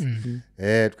orphans.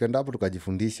 Tukaenda hapo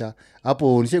tukajifundisha.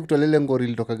 Hapo nishe kutolele ngori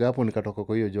litokaga hapo nikatoka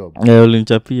kwa hiyo job.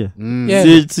 Ulinichapia.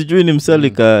 Sijui ni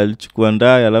msali alichukua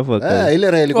ndaya alafu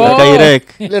ile raya ilikuwa kairek.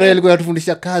 Ile raya ilikuwa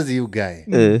yatufundisha kazi you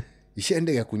guy.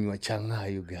 Ishende ya kunywa changa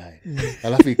you guy.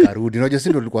 Alafu ikarudi. Unajua sisi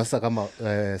ndo tulikuwa sasa kama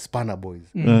spanner boys.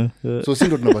 So sisi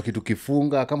ndo tunabaki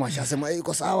tukifunga kama ashasema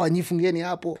iko sawa nyifungeni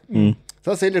hapo.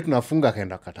 Sasa ile tunafunga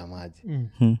akaenda kata maji.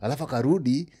 Alafu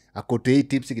akarudi akotei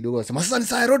tips kidogo akasema sasa ni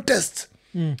saa road test.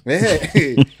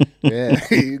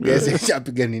 Guys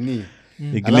shapiga nini?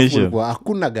 Alafu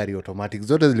hakuna gari automatic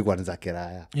zote zilikuwa ni za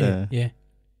kiraya.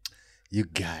 You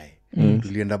guy.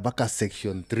 Tulienda baka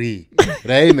section 3.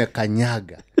 Raya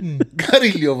imekanyaga. Gari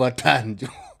ili overturn jo.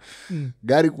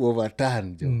 Gari ku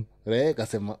overturn jo. Raya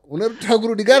kasema unataka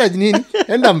kurudi garage nini?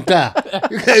 Enda mtaa.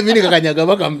 Mimi nikakanyaga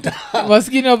baka mtaa.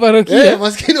 Maskini wa parokia.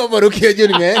 Maskini wa parokia jo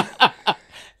nimeenda.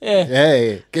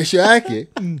 Kesho yake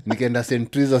nikaenda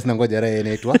St. Teresa's na ngoja raya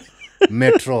inaitwa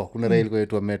Metro. Kuna raya ilikuwa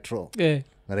inaitwa Metro.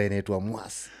 Na raya inaitwa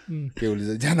Mwas.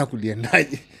 Keuliza jana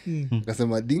kuliendaje?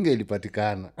 Akasema dinga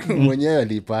ilipatikana. Mwenyewe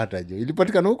alipata jo.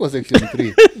 Ilipatikana huko section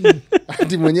 3.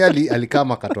 Hadi mwenyewe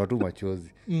alikama katoa tu machozi.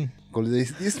 Kauliza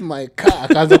is this my car?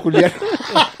 Akaanza kulia.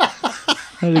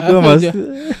 Alikuwa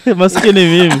maskini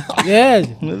mimi. Yes.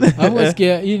 Hapo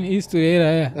sikia in history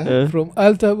era from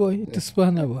altar boy to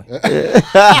spanner boy.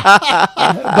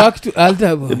 Back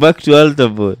to altar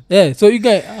boy. So you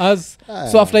guys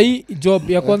so after hii job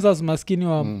ya kwanza as maskini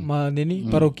wa nini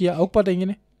parokia au kupata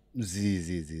ingine?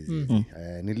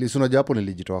 Nilisuna japo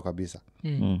nilijitoa kabisa.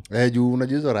 Juu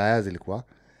unajua hizo raya zilikuwa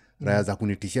raya za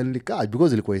kunitishia nilikaa because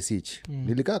zilikuwa isich.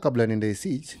 Nilikaa kabla niende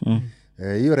isich.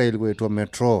 Hiyo raya ilikuwa inaitwa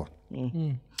Metro.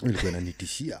 Ilikuwa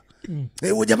inanitishia.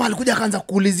 Huyo jamaa alikuja akaanza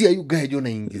kuulizia you guy jo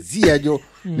naingizia jo.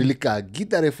 Nilikaa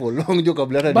gitare for long jo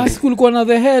kabla hata. Basi kulikuwa na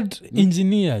the head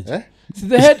engineer. Si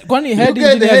the head kwani head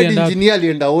engineer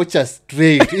alienda Ocha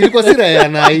straight. Ilikuwa sira ya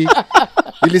nai.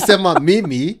 Ilisema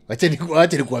mimi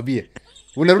acha nikuambie.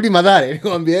 Unarudi Mathare?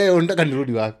 Nikamwambia unataka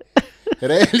nirudi wapi?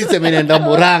 Raeli sema nenda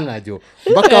Murang'a jo.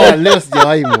 Mpaka wa leo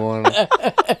sijawahi muona.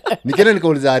 Nikaenda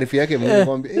nikauliza arifu yake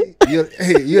nikamwambia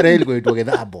hiyo Raeli kwa itwa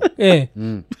Gedhabo.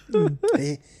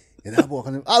 Gedhabo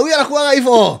akasema huyu anakuwa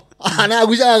hivyo.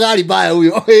 Anaagusha gari baya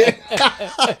huyo.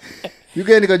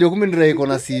 Yuko nikajua kumbe ndio iko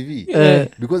na CV.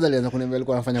 Because alianza kuniambia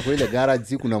alikuwa anafanya kwa ile garage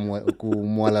siku na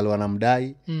kumwalalo na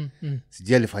mdai.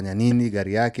 Sijui alifanya nini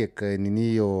gari yake nini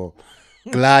hiyo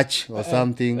clutch or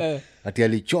something. Ati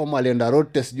alichoma alienda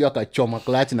road test sijui akachoma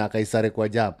clutch na akaisare kwa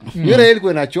jam. Yule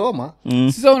ilikuwa inachoma.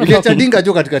 Ile chadinga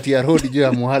jo katikati ya road jo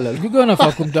ya Muhala. Yuko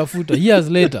anafaa kumtafuta years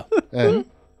later.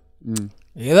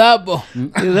 Idhapo.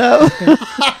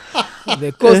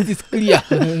 The coast is clear.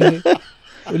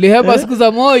 Uliheba siku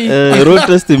za Moi. Road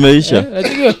test imeisha.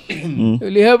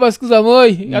 Uliheba siku za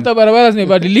Moi hata barabara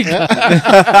zimebadilika.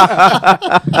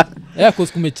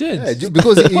 Cause kumechange.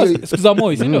 Because siku za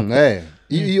Moi sio?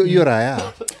 hiyo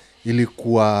raya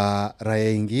ilikuwa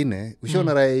raya ingine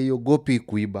ushaona raya iogopi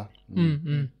kuiba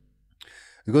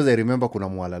because I remember kuna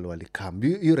mwalalo alikam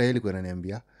hiyo raya ilikuwa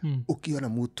inaniambia ukiona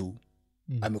mtu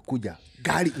amekuja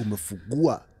gari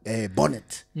umefungua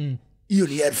bonnet hiyo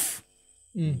ni elfu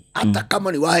hata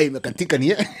kama ni wahi imekatika ni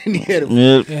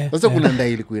elfu sasa kuna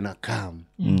ndai ilikuwa inakam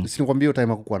sinikwambia hiyo time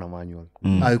hakukuwa na manual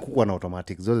hakukuwa na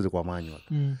automatic zote zilikuwa manual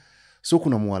so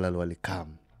kuna mwalalo alikam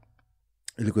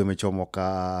ilikuwa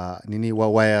imechomoka nini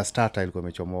wire starter ilikuwa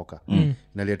imechomoka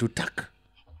nalia tu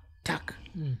tak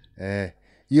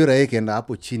hiyo raia ikaenda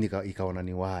hapo chini ikaona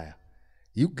ni wire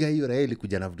hiyo raia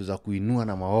ilikuja na vitu za kuinua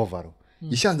na maovero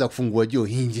ishaanza kufungua jio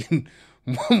engine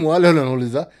mwale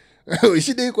anauliza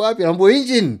shida iko wapi ambo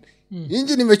engine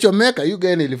imechomeka hiyo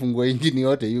gani ilifungua engine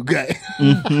yote hiyo guy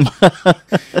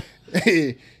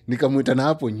nikamuita na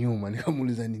hapo nyuma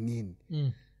nikamuuliza ni nini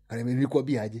ananiambia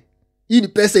nilikwambia aje hii ni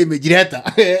pesa imejireta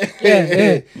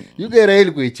yuko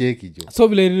rail kuicheki jo so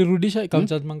vile ilirudisha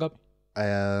ikamcharge mangapi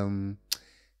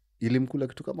ilimkula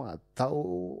kitu kama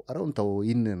around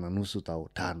 4.5 tao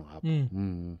 5 hapo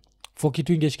for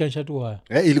kitu ingeshikanisha tu waya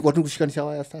ilikuwa tu kushikanisha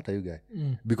waya starter you guy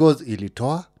because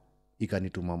ilitoa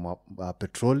ikanituma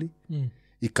petroli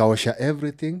ikaosha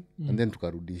everything and then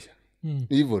tukarudisha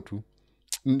hivyo tu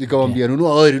nikamwambia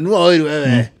nunua oil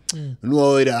wewe nunua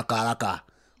oil haraka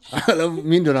alafu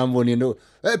mimi ndo naambia ndo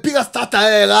piga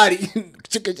starter gari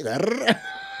chike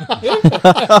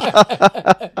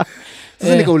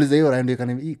sasa nikauliza hiyo ndio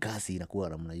kanani hii kasi inakuwa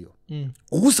namna hiyo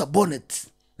ugusa bonnet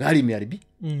gari imeharibi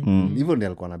hivyo ndio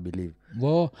alikuwa na believe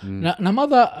na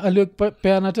mother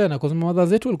alipeana tena kwa sababu mother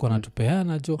zetu walikuwa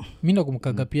natupeana jo mimi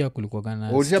nakumkaga pia kulikuwa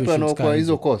kana ulishapeana kwa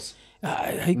hizo course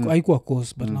haikuwa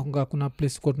course but nakunga kuna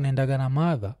place kwa tunaendaga na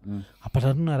mother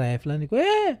apata tuna raia fulani kwa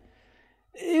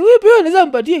wewe pia unaweza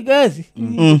mpatie kazi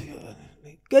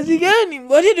kazi gani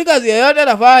mbona tu kazi yoyote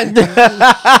anafanya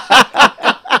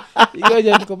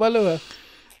ikoje tuko pale wa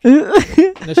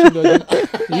nashindwa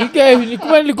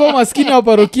nilikuwa maskini wa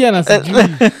parokia na sijui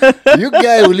you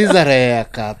guy uliza raia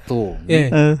kato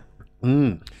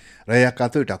raia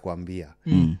kato itakwambia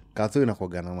kato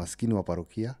inakuwa na maskini wa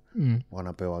parokia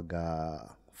wanapewaga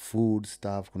food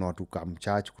stuff kuna watu kam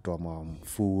church kutoa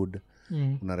food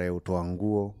kuna raia utoa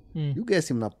nguo you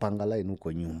guys mnapanga line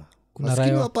huko nyuma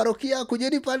maskini wa parokia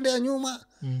kujeni pande ya nyuma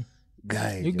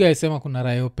guy you guys sema kuna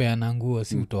raia peana nguo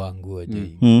si utoa nguo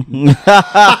je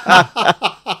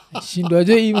shindwa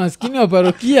je hii maskini wa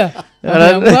parokia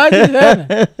anamwaje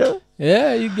tena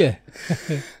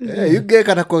you guy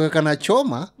kana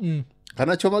choma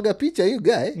kana chomaga picha you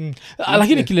guy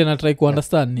lakini kile na try ku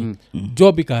understand ni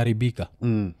job ikaharibika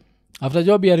after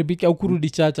job iharibika au kurudi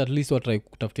church at least watry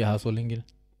kutafutia hustle lingine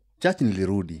church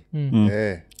nilirudi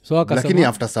so lakini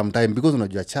after some time because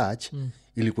unajua church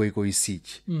ilikuwa iko Isich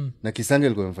na Kisanga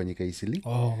ilikuwa imefanyika Isili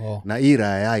na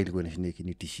Iraya ilikuwa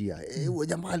inanitishia huyo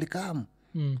jamaa alikam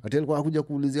ati alikuwa anakuja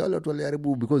kuulizia wale watu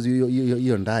waliharibu because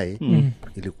hiyo ndae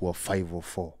ilikuwa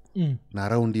 504 na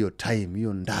around hiyo time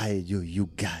hiyo ndae jo you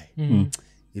guy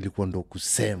ilikuwa ndo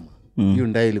kusema hiyo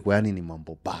ndae ilikuwa yani ni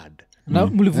mambo bad na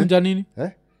mlivunja nini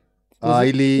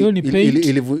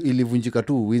ilivunjika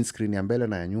tu windscreen ya mbele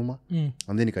na ya nyuma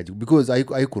and then ikajibu because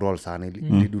haiku sana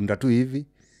ilidunda tu hivi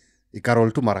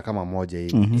ikarol tu mara kama moja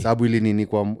hivi sababu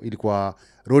ilikuwa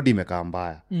road imekaa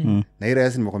mbaya na ile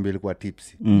yasi nimekwambia ilikuwa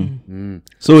tipsy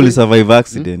so uli survive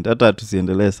accident hata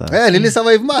tusiendelee sana nili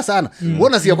survive sana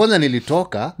uona si ya kwanza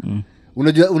nilitoka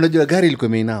unajua gari ilikuwa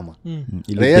imeinama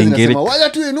Raya zinasema waja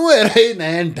tu inue Raya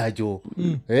inaenda jo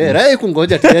Raya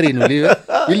kungoja tayari inuliwe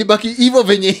ilibaki hivyo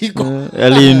venye iko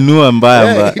aliinua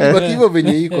mbaya ilibaki hivyo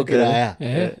venye iko kiraya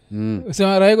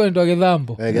sema Raya kwa nitoa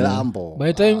gedhambo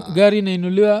by time gari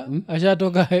inainuliwa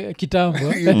ashatoka kitambo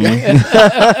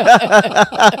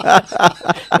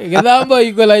gedhambo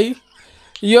iko like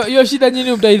hiyo shida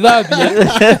nyinyi mtaidhabi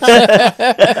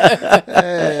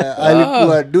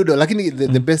alikuwa dudo lakini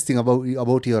the best thing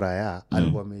about hiyo Raya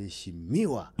alikuwa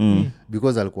ameheshimiwa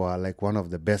because alikuwa like one of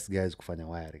the best guys kufanya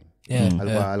wiring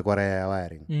alikuwa Raya ya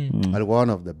wiring alikuwa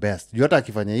one of the best juu hata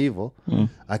akifanya hivyo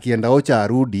akienda Ocha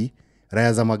arudi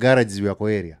Raya za magarages yako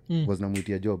area because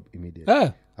namuitia job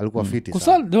immediately alikuwa fit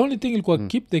sana the only thing ilikuwa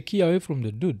keep the key away from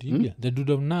the dude the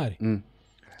dude of Nari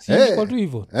ilikuwa tu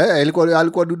hivyo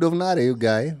alikuwa dude of Nari you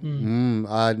guy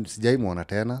sijaimwona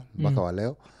tena mpaka wa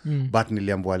leo but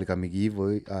niliambiwa alikamigi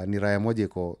hivyo ni Raya moja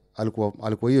iko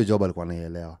alikuwa hiyo job alikuwa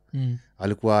anaielewa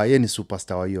alikuwa yeye ni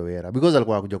superstar wa hiyo era because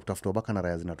alikuwa anakuja kutafuta baka na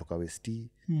Raya zinatoka West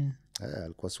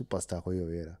alikuwa superstar kwa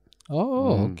hiyo era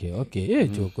okay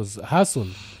jo cause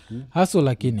hustle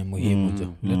lakini muhimu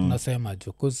jo ndio tunasema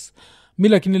jo cause mi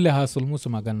lakini ile hustle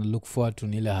musemagana look forward to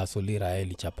ni ile hustle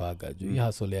iraeli chapaga juu hii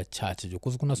hustle ya church juu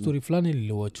kuna story fulani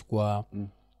niliwatch kwa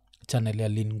channel ya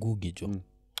Lin Ngugi jo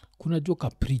kuna joka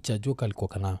preacher joka alikuwa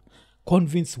kana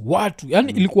convince watu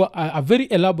yani ilikuwa a very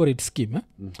elaborate scheme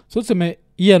so sema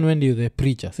Ian when you the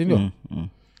preacher si ndio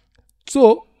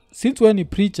so since when you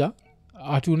preacher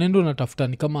ati unaenda unatafuta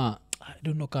ni kama I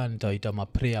don't know kama nitaita ma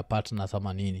prayer partners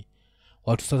ama nini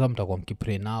watu sasa mtakuwa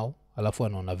mkipray nao alafu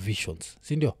anaona visions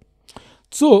si ndio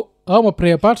so ama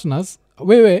prayer partners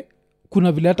wewe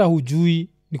kuna vile hata hujui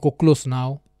niko close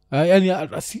now yani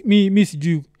mi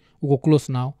sijui uko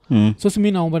close now so si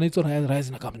mi naomba na hizo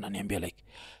rise na kama naniambia like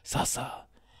sasa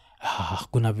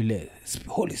kuna vile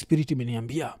Holy Spirit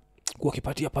imeniambia kuwa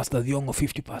kipatia Pastor Thiongo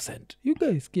 50%. You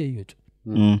guys kia hiyo tu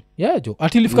yeah jo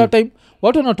atilifika time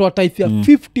watu wanatoa tithe ya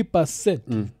 50%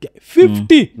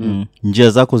 50 njia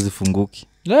zako zifunguki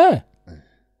yeah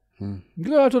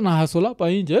ndio watu na hustle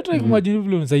hapa nje hata imagine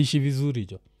vile unaishi vizuri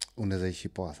jo unawezaishi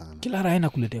poa sana kila raia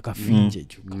nakuletea ka finje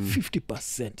jo ka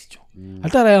 50% jo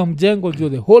hata raia mjengo jo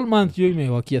the whole month jo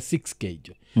imewakia 6k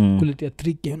jo kuletea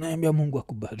 3k unaambia Mungu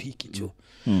akubariki jo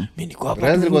mimi niko hapa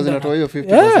Renzi kwa zinatoa hiyo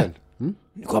 50%.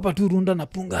 Niko hapa tu runda na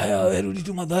punga haya rudi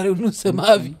tu madhari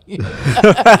unusemavi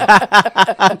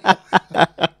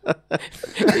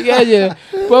Igaje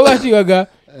poverty waga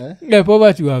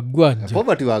poverty wagwanja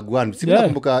poverty wagwan si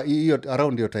nakumbuka hiyo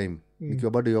around your time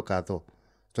nikiwa bado hiyo katho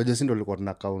tunajua si ndio tulikuwa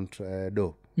tuna count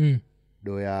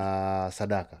do ya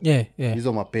sadaka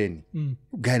hizo mapeni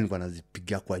gani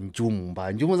wanazipiga kwa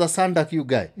njumu za sanda kiu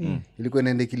guy ilikuwa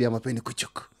inaenda kilia mapeni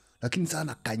kuchuk lakini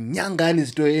sana kanyanga yani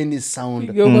sitoe any sound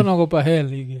Uko naogopa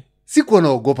hell ige sikuwa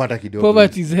naogopa hata kidogo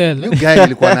poverty is hell you guy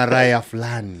ilikuwa na raya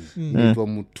fulani inaitwa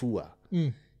Mutua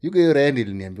you guy raya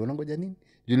iliniambia unangoja nini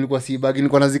juu nilikuwa sibagi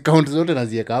nilikuwa nazicount zote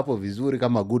naziweka hapo vizuri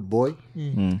kama good boy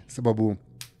sababu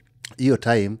hiyo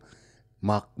time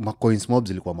ma coins mobs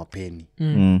ilikuwa mapeni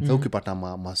sasa ukipata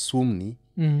masumni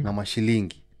na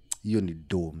mashilingi hiyo ni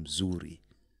do mzuri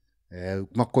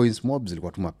ma coins mobs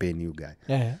ilikuwa tu mapeni you guy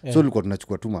so ilikuwa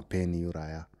tunachukua tu mapeni hiyo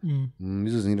raya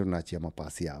hizo zingine tunaachia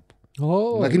mapasi hapo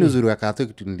lakini uzuri wa Katho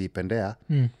kitu nilipendea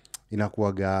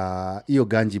inakuwaga hiyo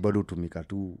ganji bado hutumika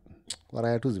tu kwa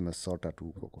raya tu zimesota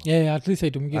tu huko at least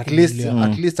haitumiki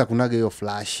at least hakunaga hiyo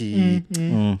flashi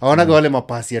haonaga wale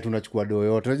mapasi ya tunachukua do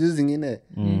yote unajua zingine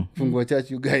fungua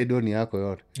church you guy doni yako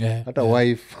yote hata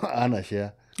wife ana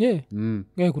share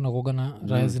kuna kogana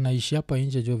raya zinaishi hapa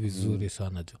nje jo vizuri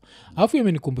sana jo alafu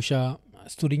imenikumbusha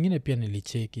story nyingine pia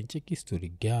nilicheki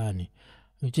story gani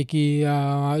cheki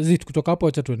zitu kutoka hapo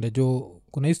acha tuende jo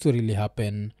kuna history ili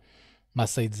happen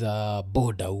maside za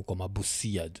border huko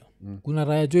Mabusia jo kuna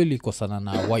raya jo ilikosana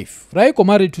na wife raya iko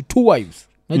married to 2 wives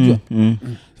unajua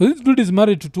so this dude is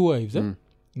married to 2 wives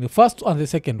the first and the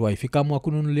second wife ikamwa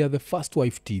kununulia the first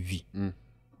wife TV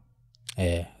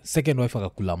second wife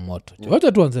akakula moto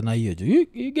wacha tuanze na hiyo jo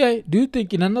you guy do you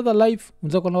think in another life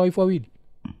unaweza kuwa na wife wawili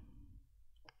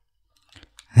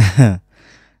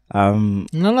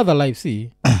in another life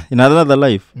see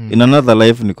in another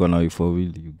life niko na wife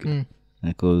wawili you guy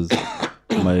because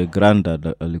my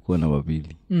granddad alikuwa na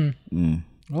wawili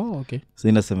okay so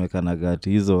inasemekana gati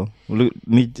hizo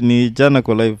ni jana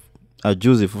kwa live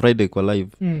ajuzi Friday kwa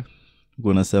live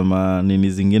kunasema nini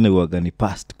zingine huaga ni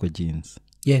past kwa genes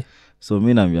so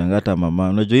mimi naambianga hata mama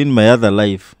unajua in my other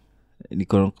life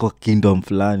niko kwa kingdom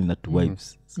fulani na 2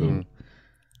 wives so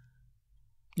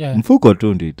mfuko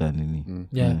tu ndio itanini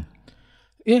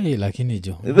lakini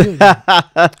jo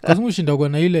kazi mshinda kwa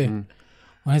na ile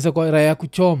wanaweza kwa raya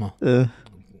kuchoma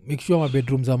make sure my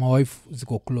bedroom za my wife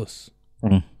ziko close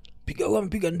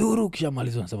piga nduru kisha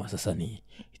malizo unasema sasa ni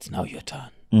it's now your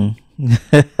turn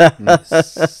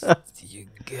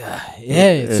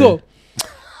so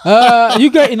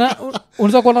you guys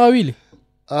unaweza kuwa na wawili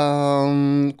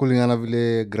kulingana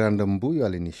vile Grand Mbuyo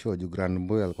alinishow juu Grand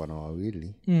Mbuyo alikuwa na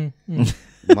wawili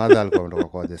mother alikuwa ametoka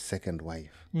kwa the second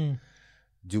wife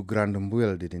juu Grand Mbuyo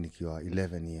alididi nikiwa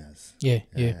 11 years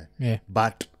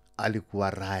but alikuwa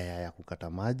raya ya kukata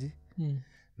maji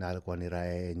na alikuwa ni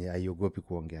raya yenye haiogopi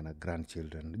kuongea na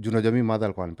grandchildren juu unajua mimi mother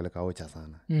alikuwa anipeleka ocha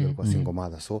sana alikuwa single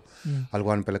mother so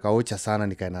alikuwa anipeleka ocha sana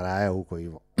nikaenda raya huko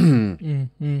hivyo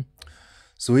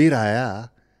so hii raya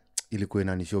ilikuwa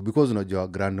inanishow because unajua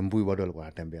Grand Mbuyu bado alikuwa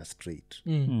anatembea straight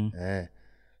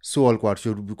so alikuwa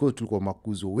show because tulikuwa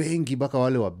makuzo wengi mpaka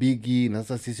wale wa bigi na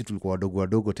sasa sisi tulikuwa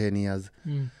wadogo 10 years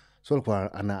so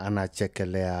alikuwa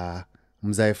anachekelea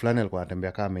mzae fulani alikuwa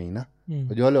anatembea kama ina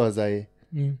unajua wale wazae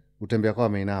utembea kama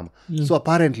ameinama so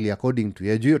apparently according to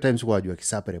hiyo time sikuwa najua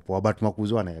kisapere poa but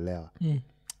makuzo anaelewa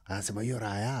anasema hiyo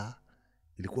raya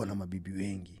ilikuwa na mabibi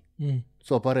wengi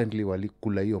so apparently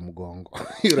walikula hiyo mgongo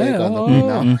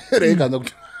ikaanza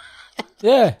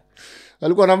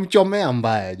alikuwa namchomea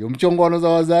mbaya jo mchongoano za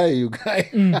wazae you guy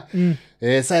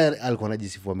sasa alikuwa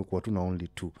anajisifu amekuwa tu na only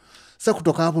 2 sasa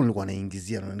kutoka hapo nilikuwa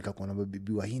naingizia na nikakuwa na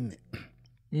bibi wa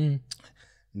 4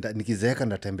 nikizeeka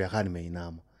ndatembea kama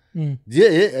nimeinama je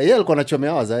yeye alikuwa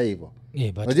anachomea wazae hivyo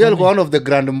unajua alikuwa one of the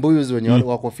grand mbuyus wenye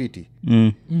wako fiti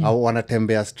au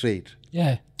wanatembea straight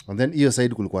and then hiyo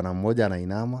side kulikuwa na mmoja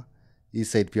anainama hii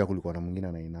side pia kulikuwa na mwingine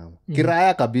anainama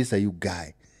kiraya kabisa you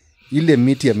guy ile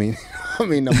miti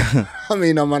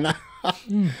ameinama na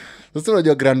sasa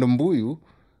unajua grand mbuyu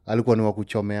alikuwa ni wa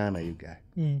kuchomeana you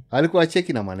guy alikuwa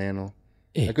cheki na maneno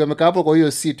akiwa amekaa hapo kwa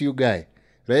hiyo seat you guy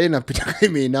raya inapita kama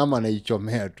imeinama na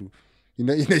ichomea tu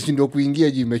inashindwa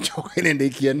kuingia juu imechoka inaenda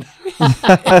ikienda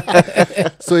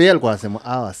so yeye alikuwa anasema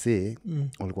wase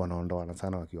walikuwa wanaondoana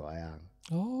sana wakiwa young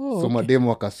so mademo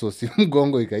wakasosi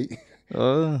mgongo ikai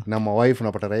na mawife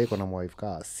unapata raya iko na mawife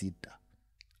kaa 6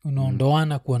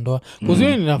 unaondoana kuondoa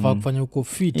kuzio ninafaa kufanya uko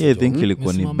fit I think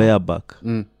ilikuwa ni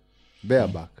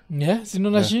bareback sino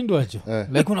nashindwa jo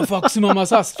like unafaa kusimama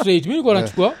saa straight mimi nilikuwa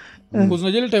nachukua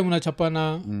kuzunajua ile time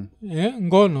unachapana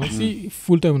ngono si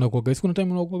full time unakuwa guys kuna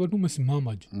time unakuwa tu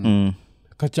umesimama jo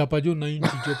kachapa jo 90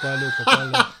 jo pale uko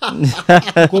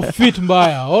pale uko fit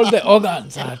mbaya all the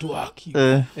organs are at work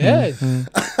yes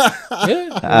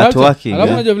at working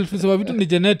alafu unajua vilisema vitu ni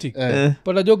genetic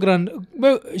pata jo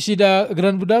shida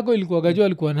grand budako ilikuwa gajo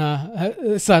alikuwa na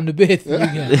sunbath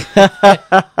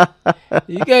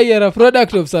you're a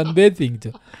product of sunbathing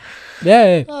jo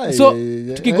so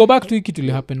tukigo back to hiki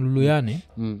tuli happen Luluyani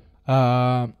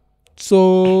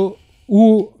so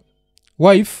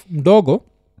wife mdogo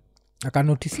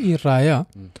akanotice hii raya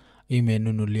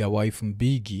imenunulia wife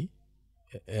mbigi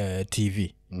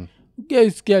TV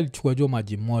Kia alichukua jo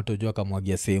maji moto jo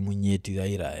akamwagia sehemu nyeti za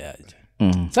hii raya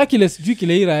sasa kile sijui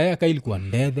kile hii raya ilikuwa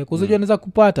ndethe kwa sababu anaweza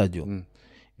kupata jo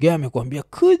Gia amekwambia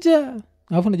kuja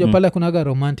alafu najua pale kunaga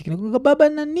romantic nakuga baba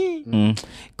nani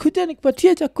kuja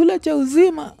nikupatie chakula cha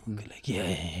uzima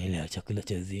ile chakula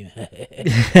cha uzima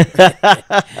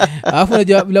alafu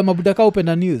najua bila mabudaka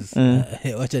upenda news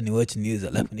wacha ni watch news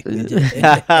alafu nikuja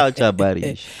wacha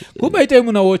habari kumbe time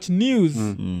una watch news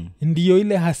ndio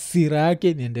ile hasira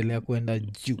yake niendelea kwenda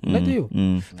juu unajua hiyo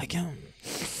like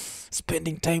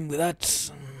spending time with that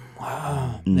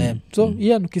so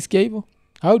yeah ukisikia hivyo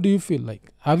how do you feel like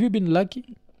have you been lucky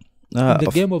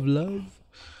the game of love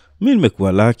mi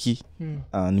nimekuwa lucky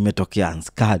nimetokea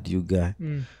unscarred you guy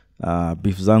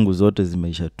beef zangu zote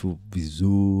zimeisha tu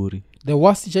vizuri the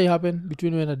worst shai happen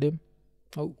between you and a dem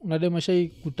una dem shai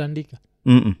kutandika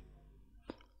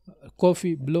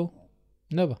coffee blow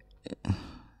never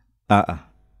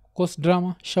cause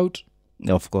drama shout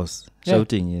of course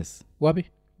shouting yes wapi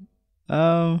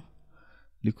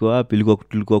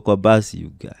tulikuwa kwa basi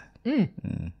you guy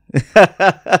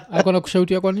akona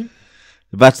kushautia kwa nini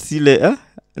but sile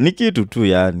ni kitu tu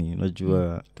yani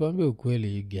unajua tuambie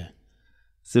ukweli iga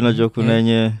si unajua kuna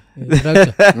yenye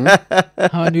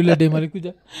hawa ni ule dem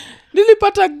alikuja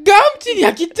nilipata gam chini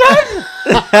ya kitanda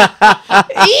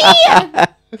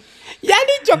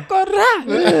yani chokora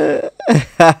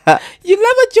you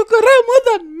love a chokora more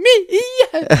than me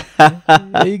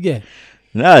iga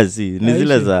si ni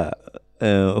zile za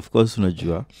of course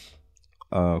unajua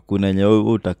kuna yenye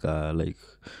utaka like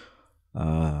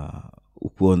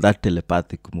on that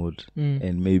telepathic mode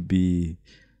and maybe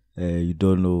you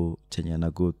don't know chenye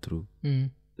na go through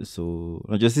so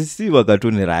unajua sisi wakati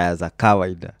ni raya za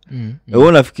kawaida wewe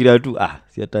unafikiria tu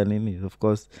si hata nini of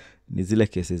course ni zile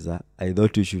cases I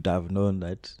thought you should have known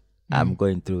that I'm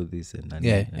going through this and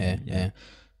yeah.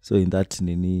 So in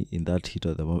that heat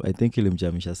of the moment I think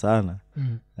ilimjamisha sana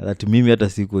that mimi hata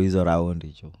siku hizo round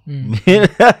hicho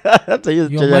hata hiyo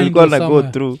chenye alikuwa na go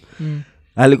through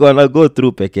alikuwa na go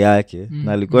through peke yake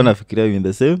na alikuwa nafikiria in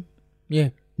the same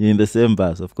in the same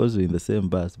bus of course we're in the same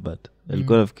bus but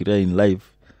alikuwa nafikiria in life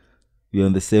we're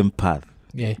on the same path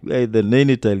the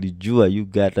Nini talijua you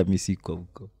got a misiko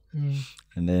huko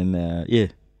and then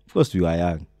of course we were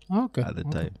young at the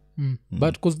time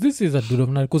but because this is a dude of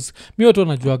night because mi watu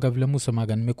wanajuaga vile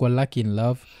musemaga nimekuwa lucky in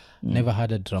love never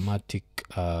had a dramatic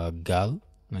girl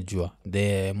najua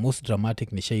the most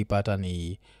dramatic nishaipata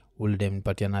ni uldem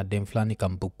nipatia na dem flani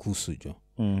kambukusu jo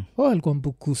alikuwa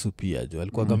mbukusu pia jo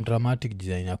alikuwa dramatic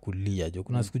design ya kulia jo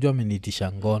kuna siku jo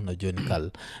ameniitisha ngono jo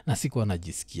na siku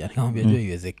anajisikia nikamwambia jo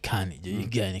iwezekani jo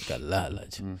igani nikalala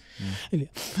jo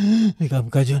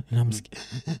nikamka jo namsikia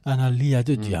analia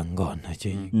jo juu ya ngono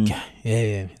jo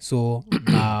so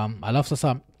alafu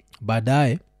sasa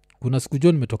baadaye kuna siku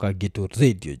jo nimetoka ghetto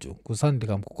radio jo kusani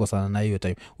nikamkukosana na hiyo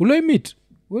time uloi meet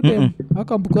Wewe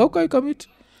akambuka ukaikamit.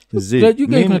 Zii,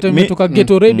 Unajua kuna time kutoka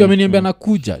Ghetto Radio ameniambia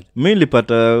nakuja. mi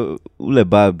nilipata ule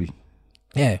babi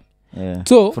Yeah.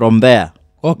 so from there.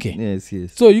 Okay. Yes.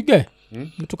 So you get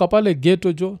kutoka pale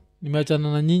Ghetto jo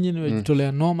nimeachana na nyinyi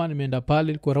nimejitolea noma nimeenda pale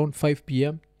ilikuwa around 5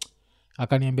 pm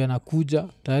akaniambia nakuja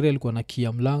tayari alikuwa na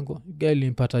kia mlango guy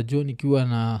nilimpata jo nikiwa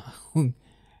na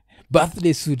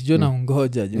birthday suit jo na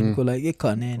ungoja jo niko like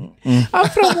kaneni I'm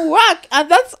from work and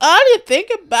that's all you think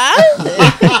about.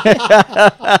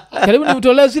 Karibu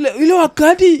nimtolea ile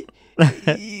wakati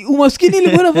umaskini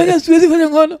ilikuwa nafanya siwezi fanya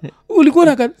ngono ulikuwa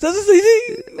na sasa hizi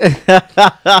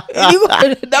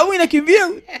ilikuwa damu inakimbia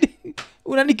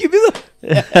unanikimbiza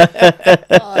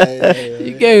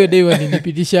ikayo dewa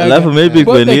ninipitisha alafu maybe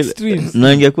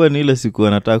na ingekuwa ni ile siku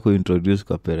anataka kuintroduce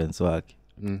kwa parents wake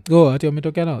ati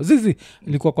wametokea nao zizi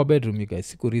ilikuwa kwa bedroom you guys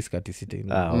siku risk ati sitting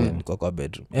ilikuwa kwa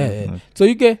bedroom so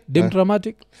you get dem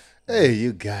dramatic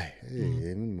you guy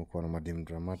mimi nimekuwa na madem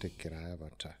dramatic kiraya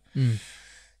but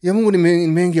ya Mungu ni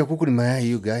mengi ya kuku ni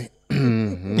mayai you guy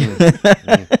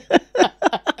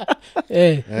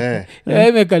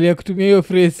imekalia kutumia hiyo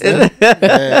phrase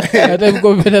hata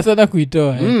mkompenda sana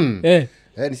kuitoa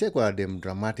nishaikuwa na dem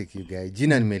dramatic you guy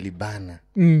jina nimelibana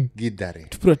Gidare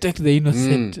to protect the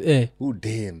innocent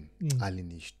dem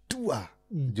alinishtua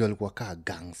juu alikuwa kaa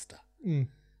gangster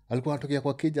alikuwa anatokea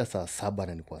kwa keja saa 7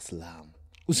 na nilikuwa slam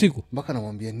usiku mpaka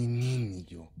namwambia ni nini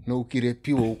jo na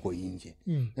ukirepiwa huko nje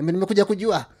nimekuja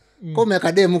kujua kwa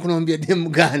miaka demu kunamwambia demu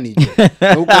gani jo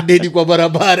na uko dedi kwa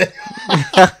barabara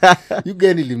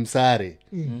yugeni limsare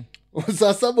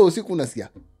saa 7 usiku unasikia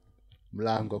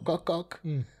mlango kokok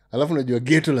alafu unajua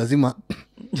Ghetto lazima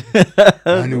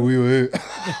yani huyo wewe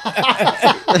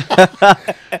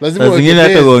lazima zingine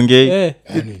hata uongee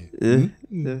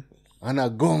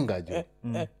anagonga jo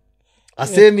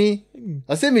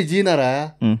asemi jina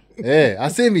raya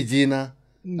asemi jina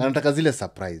anataka zile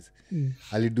surprise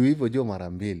alidu hivyo jo mara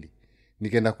 2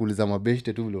 nikaenda kuuliza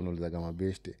mabeshte tu vile unaulizaga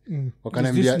mabeshte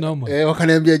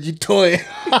wakaniambia jitoe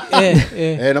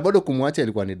na bado kumwacha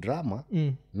ilikuwa ni drama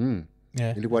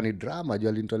ilikuwa ni drama jo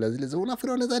alinitolea zile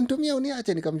unafikiri unaweza nitumia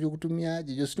uniache nikamjua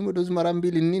kutumiaje jo situme dozi mara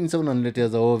 2 nini sasa unaniletea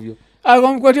za ovyo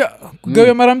akamkwatia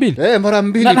kugawa mara 2 mara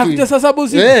 2 na nakuja saa 7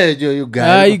 usiku jo you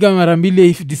guys iga mara 2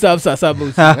 if deserve saa 7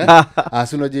 usiku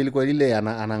asuna je ilikuwa ile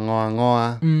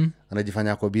anangoa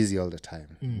anajifanya ako busy all the time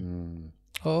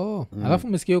alafu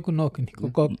umesikia huku knock ni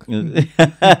kokok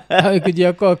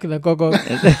kujia kok na kokok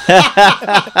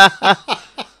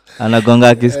anagonga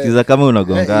akisikiza kama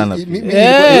unagongana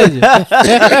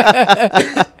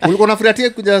ulikuwa nafikiria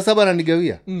kuja 7 na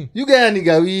nigawia you guy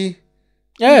anigawii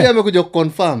amekuja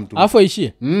kuconfirm tu afu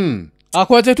ishie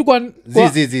akwache tu kwa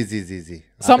zizi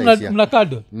samna mna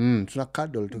cuddle tuna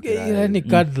cuddle tu ni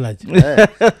cuddle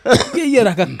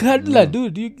yeye kadla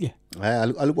dude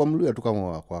alikuwa mluya tu kama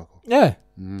wako wako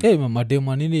mama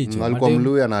demo nini hicho alikuwa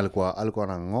mluya na alikuwa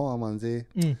anangoa manze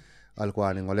alikuwa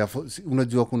aningolea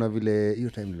unajua kuna vile hiyo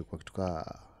time ilikuwa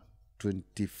kituka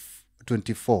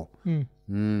 24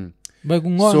 bai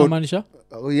kungoa so, maanisha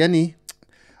yani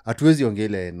hatuwezi ongea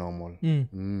ile normal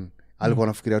alikuwa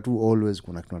anafikiria tu always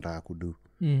kuna kitu nataka kudu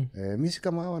mimi si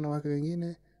kama wanawake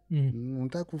wengine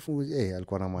unataka kufunguza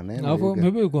alikuwa na maneno hapo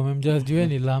maybe kwa memjudge wewe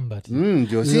ni Lambert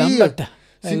ndio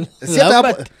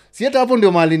si hata hapo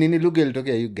ndio mali nini lugha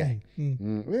ilitokea you guy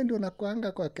wewe ndio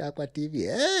unakuanga kwa TV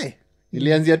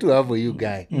ilianzia tu hapo you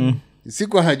guy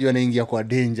siku anajua naingia kwa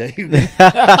danger hivi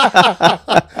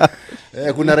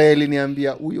kuna raeli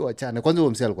niambia huyo achane kwanza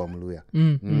huyo msee alikuwa mluya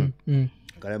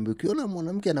kaniambia ukiona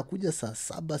mwanamke anakuja saa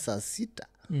 7 saa 6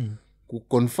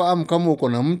 kuconfirm kama uko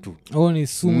na mtu ni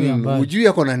sumu ya mbaya ujui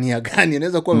yako na nia gani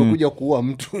anaweza kuwa amekuja kuua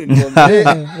mtu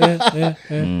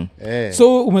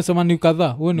so umesema ni kadhaa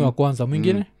huo ni wa kwanza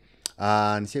mwingine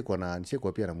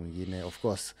nishekuwa pia na mwingine of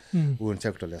course huyo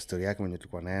nisha kutolea story yake mwenye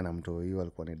tulikuwa naye na mtu huyo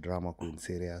alikuwa ni drama queen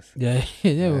serious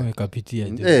umekapitia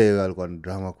alikuwa ni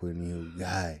drama queen hiyo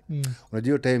guy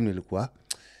unajua time nilikuwa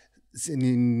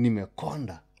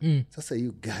nimekonda sasa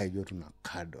hiyo guy jo tuna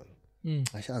cuddle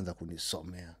ashaanza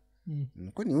kunisomea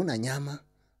kwani una nyama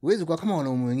uwezi kwa kama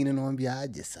wanaume wengine naambia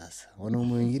aje sasa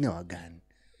wanaume wengine wagani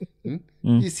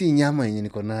hii si nyama yenye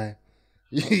niko nayo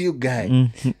you guy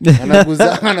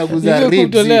anaguza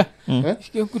ribs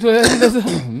kutolea sasa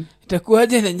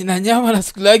itakuwaje na nyama na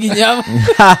sikulagi nyama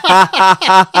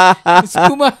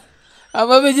sukuma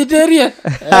ama vegetarian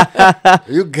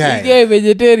you guy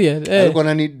vegetarian alikuwa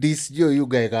nani this you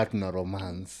guy got na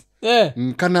romance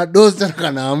kana doza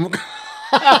kana amka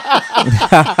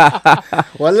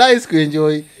Wallahi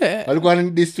sikuenjoy. Walikuwa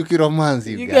ni distuki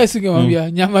romance. You guys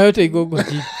ungemwambia nyama yote iko kwa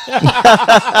chini.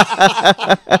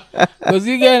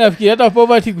 Kozi gani nafikiri hata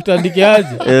poverty kutandike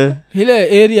aje.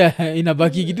 Ile area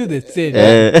inabaki kitu the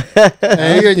same.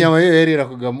 Hiyo nyama hiyo area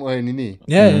inakugamua nini?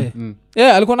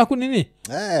 Yeah, alikuwa na kunini?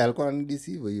 Alikuwa ni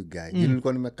deceive you guy.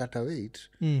 Nilikuwa nimekata weight.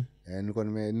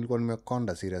 Nilikuwa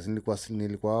nimekonda serious.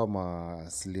 Nilikuwa ma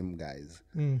slim guys.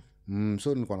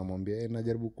 So nilikuwa namwambia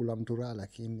najaribu kula mtura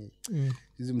lakini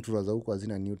hizi mtura za huko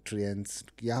hazina nutrients.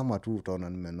 Tukiama tu utaona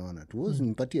nimenona tu.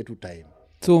 Nipatie tu time.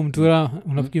 So mtura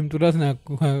unafikiri mtura na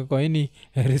kwa any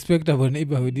respectable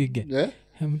neighborhood again? Yeah?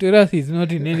 Mtura is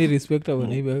not in any respectable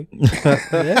neighborhood.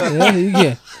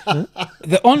 Yeah.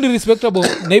 The only respectable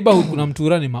neighborhood kuna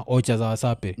mtura ni maocha za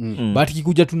Wasape. But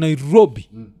kikuja tu Nairobi,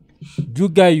 you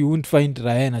guy you won't find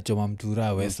Ryan achoma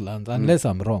mtura Westlands unless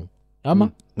I'm wrong. Ama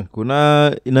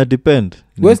kuna ina depend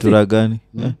mtura gani.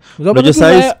 Unajua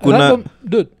size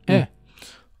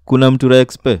kuna mtura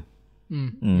expert.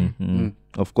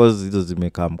 Of course hizo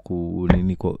zimekam ku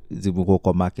nini zimekuwa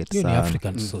kwa market sana. Ni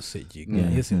African sausage.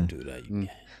 Yes mtura.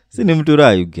 Si ni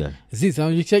mtura you guy.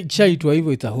 Sisi chaitwa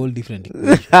hivyo it's a whole different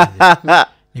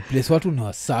ni place watu ni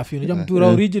wasafi. Unajua mtura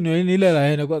original ni ile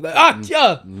raena kwa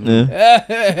tia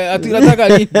atinataka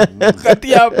nini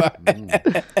kati hapa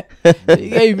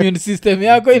ile immune system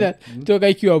yako inatoka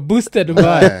ikiwa boosted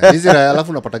mbaya. Hizi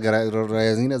alafu unapata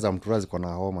raya zingine za mtura ziko na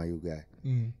homa you guy.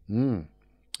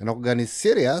 Inakuwa ni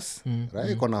serious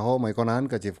right? Iko na homa, iko na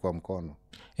handkerchief kwa mkono.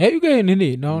 You guy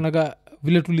nini naonaga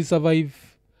vile tulisurvive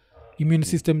immune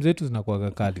system zetu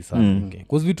zinakuwa kali sana.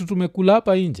 Cause vitu tumekula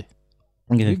hapa nje.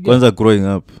 Kwanza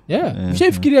growing up.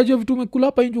 Mshafikiria jo vitu tumekula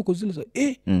hapa nje uko zile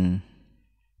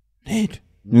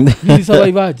ni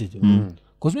survive aje jo.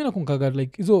 Cause mimi nakunkaga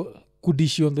like hizo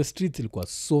kudishi on the streets ilikuwa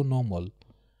so normal.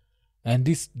 And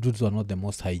these dudes were not the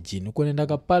most hygiene. Uko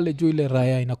nendaga pale jo ile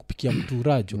raya inakupikia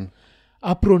mtura jo.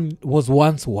 Apron was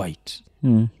once white.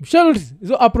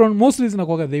 So apron mostly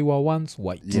zinakuwa they were once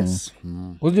white. Yes.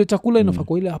 Kwa chakula inafaa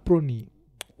kwa ile apron ni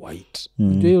white.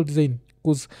 Unajua hiyo design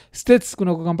cause states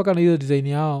kuna kwa mpaka na hiyo design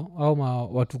yao au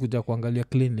watu kuja kuangalia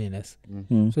cleanliness.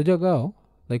 So jagao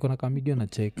like wana kamigio na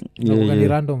check. So ni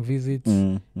random visits.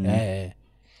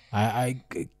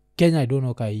 Kenya I don't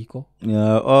know kaiko.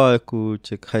 Ku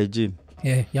check hygiene.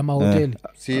 Ya mahoteli.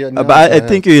 But I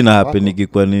think you ina happen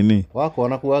kwa nini? Wako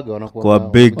wanakuaga kwa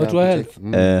big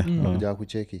wanakuja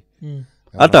kucheki.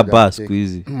 Hata bar siku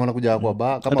hizi. Wanakuja kwa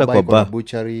bar kama kwa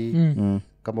butchery.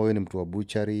 Kama wewe ni mtu wa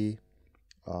butchery.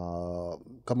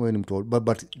 Kama wewe ni mtu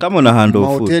but kama una handle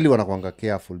food. Mahoteli wanakuanga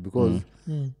careful because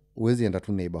uwezi enda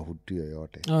tu neighborhood tu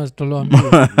yoyote. Toloa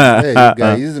you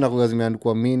guys hizi zinakuwa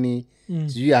zimeandikwa mini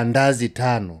sijui andazi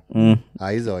 5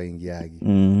 hizo waingiagi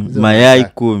mayai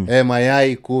 10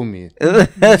 mayai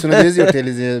 10 tunajua hizi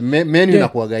hoteli menu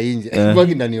inakuwaga nje kwa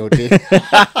ndani ya hoteli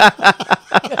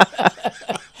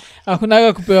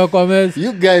hakunaga kupewa kwa meza.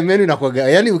 You guy menu inakuwaga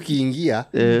yani ukiingia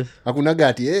hakunaga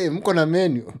ati mko na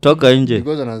menu toka nje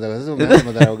because anaanza sasa umeanza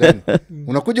madhara gani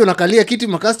unakuja unakalia kiti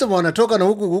customer wanatoka na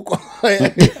huko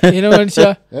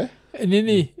inamaanisha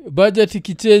nini budget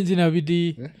ikichange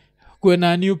inabidi kuwe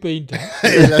na new painter.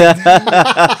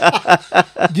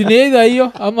 Juneida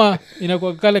hiyo ama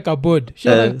inakuwa kale kabod.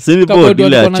 Sini board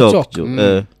ile ya chalk.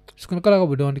 Sikuna kale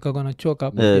kabod andika kwa na chalk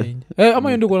hapo nje. Ama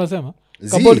hiyo ndio unasema?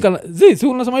 Kabod kana si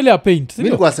unasema ile ya paint. Mimi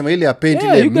nilikuwa nasema ile ya paint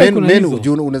ile menu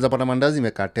unaweza pata mandazi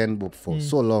imekaa 10 bob for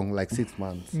so long like 6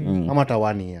 months ama hata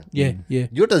 1 year.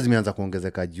 Jota zimeanza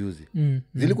kuongezeka juzi.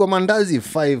 Zilikuwa mandazi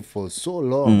 5 for so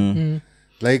long.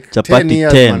 Like chapati 10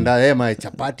 years 10. Mandazi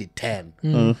chapati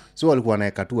 10. So walikuwa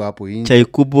naeka tu hapo nje. Chai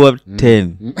kubwa 10.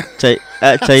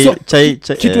 Chai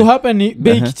kitu hapa ni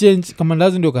bei change kama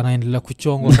ndazi ndio kanaendelea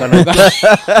kuchongwa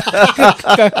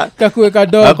kakuweka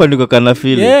dogo hapo ndiko kana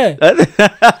feel.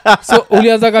 So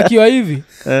ulianza kakiwa hivi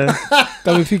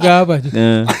kamefika hapa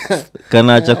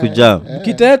kanaacha kujam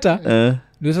kiteta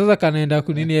ndio sasa kanaenda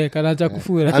kunini kanaacha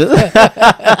kufura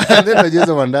ndio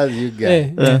najezo mandazi you guys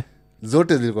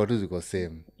zote zilikuwa tu ziko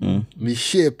same. Ni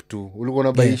shape tu ulikuwa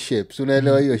na buy shape so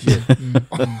unaelewa hiyo shape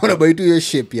una buy tu hiyo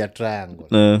shape ya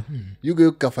triangle you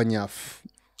go kafanya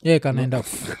kanaenda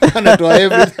anatoa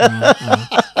everything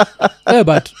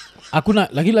but hakuna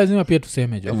lakini lazima pia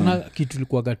tuseme jo hakuna kitu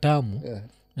ilikuwa gatamu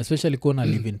especially kuna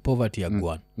live in poverty ya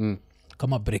Gwan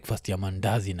kama breakfast ya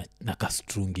mandazi na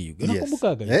kastrungi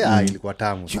unakumbukaga ilikuwa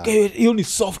tamu sana hiyo ni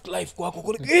soft life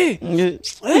kwako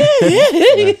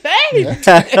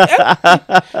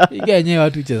yenyewe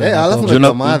watu cheza alafu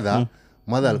na mother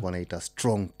alikuwa anaita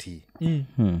strong tea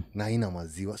na ina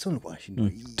maziwa so nilikuwa nashindwa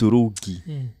turuki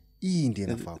hii ndio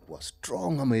inafaa kuwa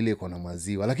strong ama ile iko na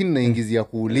maziwa, lakini naingizia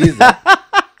kuuliza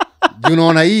juu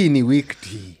unaona hii ni weak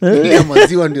tea, ile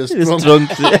maziwa ndio strong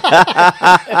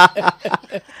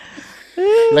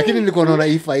lakini nilikuwa naona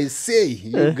if I say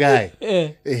you guy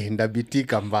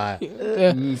ndabitika mbaya.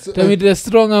 Tell me the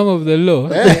strong arm of the law.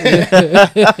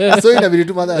 So inabidi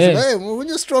tu mother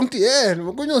mkunywa strong tea,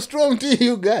 mkunywa strong tea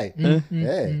you guy.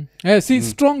 See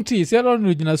strong tea, si hata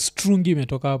ndio strungi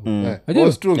imetoka hapo.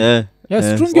 Unajua strong.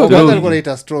 Strungi Kwanza alikuwa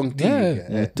anaita strong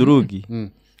tea. Turugi.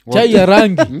 Chai ya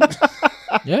rangi.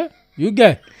 You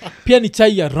guy. Pia ni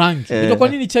chai ya rangi. Kwa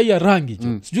nini chai ya rangi?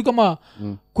 Sijui kama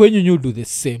kwenyu you do the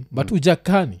same, but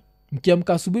ujakani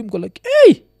mkiamka asubuhi mko like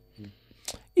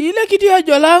ile kitu ya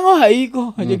jolango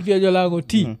haiko, haja kitu ya jolango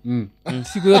tea.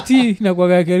 Siku ya tea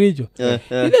inakuwa kericho.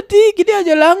 Ile tea kitu ya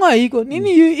jolango haiko.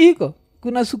 Nini iko?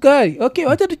 Kuna sukari. Okay,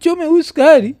 wacha tuchome huu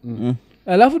sukari.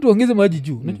 Alafu tuongeze maji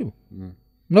juu. Unajua?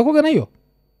 Mnakuwa na hiyo?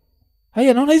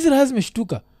 Haya, naona hizi raha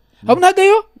zimeshtuka. Hamnaga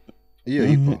hiyo?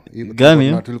 Hiyo iko.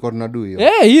 Gani? Tulikuwa tunadu hiyo.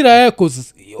 Ira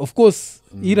of course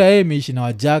ira imeishi na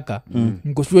wajaka.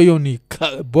 Nikoshua hiyo ni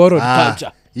borrowed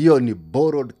culture. Hiyo ni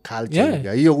borrowed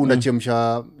culture. Hiyo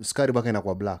unachemsha sukari baka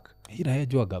inakuwa black. Ira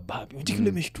jua gababi. Unjikile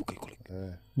imeshtuka iko.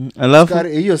 Alafu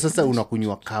hiyo sasa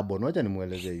unakunywa carbon. Wacha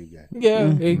nimuelezee you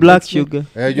guys. black sugar.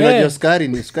 Unajua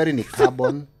sukari ni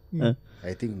carbon.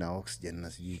 I think na oxygen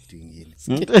na sijui kitu ingine.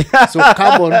 So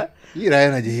carbon ira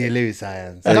inajielewi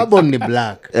science. Carbon ni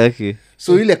black. Okay.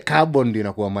 So ile carbon ndio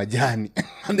inakuwa majani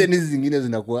and then hizi zingine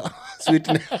zinakuwa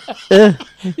sweetness.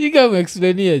 You can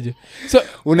explain hiyo. So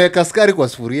unaweka sukari kwa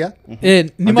sufuria.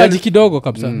 Ni maji kidogo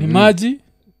kabisa. Ni maji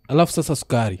alafu sasa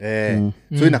sukari.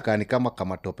 So inakaa ni kama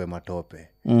matope.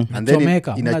 And then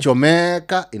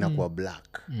inachomeka inakuwa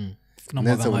black.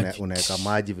 Then unaweka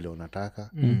maji vile unataka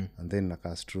and then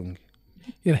inakaa strong.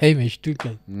 Ila imeshtuka.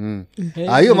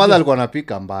 Hiyo mother alikuwa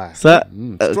anapika mbaya.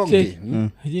 Strong tea.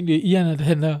 Ndio Ian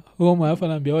ataenda home hapa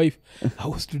naambia wife, I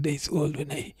was 2 days old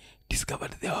when I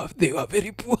discovered they were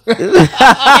very poor.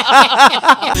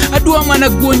 Adua mana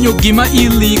guonyo gima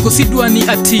ili kusidwa ni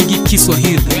atigi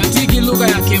Kiswahili. Atigi lugha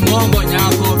ya Kimombo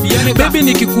nyako. Baby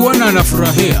nikikuona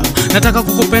nafurahia. Nataka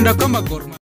kukupenda kama gorma.